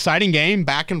 That was an exciting game,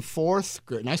 back and forth.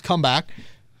 Great, nice comeback.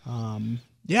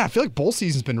 I feel like bowl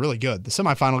season's been really good. The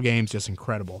semifinal game's just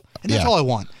incredible. And that's all I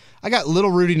want. I got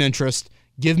little rooting interest.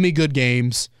 Give me good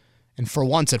games. And for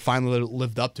once, it finally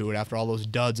lived up to it after all those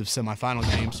duds of semifinal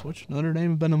games, which Notre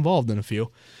Dame have been involved in a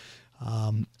few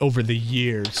over the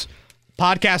years.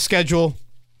 Podcast schedule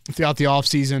throughout the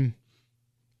offseason.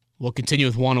 We'll continue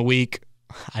with one a week.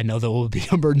 I know there will be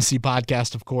an emergency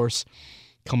podcast, of course,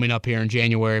 coming up here in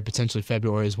January, potentially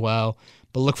February as well.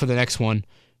 But look for the next one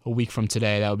a week from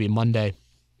today. That would be Monday,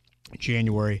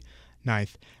 January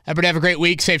 9th. Everybody have a great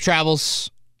week. Safe travels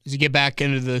as you get back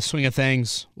into the swing of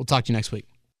things. We'll talk to you next week.